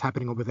that shit's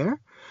happening over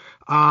there.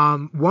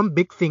 One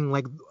big thing,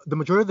 like the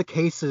majority of the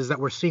cases that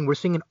we're seeing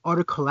an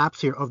utter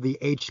collapse here of the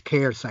aged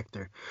care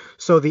sector.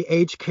 So the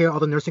aged care, all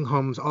the nursing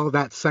homes, all of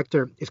that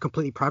sector is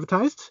completely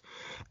privatized.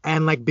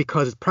 And like,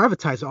 because it's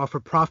privatized, all for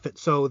profit.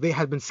 So they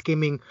had been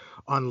skimming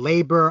on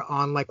labor,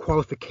 on like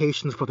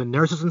qualifications for the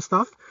nurses and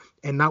stuff.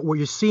 And now what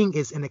you're seeing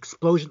is an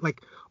explosion,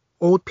 like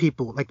old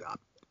people, like,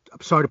 I'm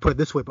sorry to put it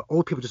this way, but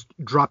old people just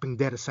dropping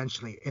dead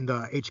essentially in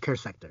the aged care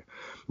sector.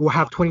 We'll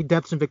have 20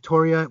 deaths in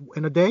Victoria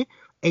in a day.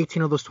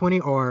 18 of those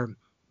 20 are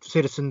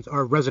citizens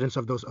or residents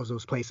of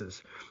those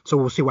places. So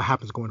we'll see what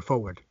happens going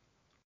forward.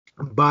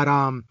 But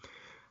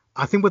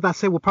I think with that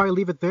said, we'll probably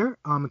leave it there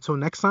until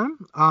next time.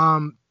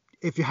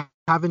 If you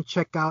haven't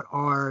checked out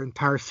our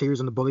entire series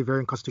on the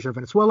Bolivarian Constitution of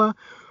Venezuela,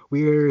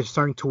 we're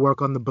starting to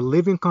work on the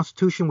Bolivian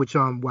Constitution, which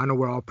I know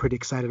we're all pretty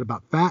excited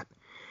about that.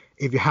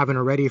 If you haven't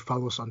already,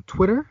 follow us on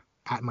Twitter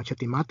at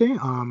Machete Mate.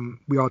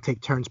 We all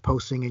take turns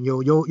posting, and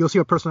you'll see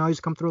our personalities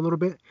come through a little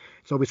bit.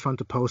 It's always fun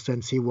to post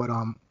and see what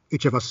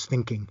each of us is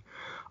thinking.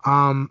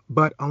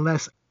 But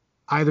unless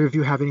either of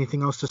you have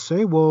anything else to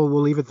say, we'll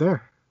leave it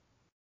there.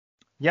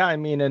 Yeah, I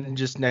mean, and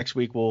just next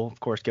week we'll of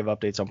course give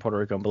updates on Puerto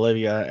Rico and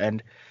Bolivia,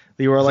 and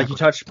Leroy, like you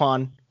touched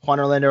upon, Juan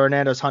Orlando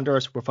Hernandez,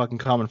 Honduras, we're fucking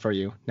coming for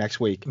you next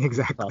week.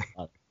 Exactly.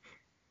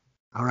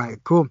 All right,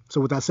 cool.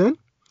 So with that said,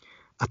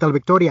 hasta la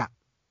victoria.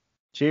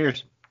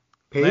 Cheers.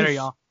 Peace. Later,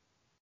 y'all.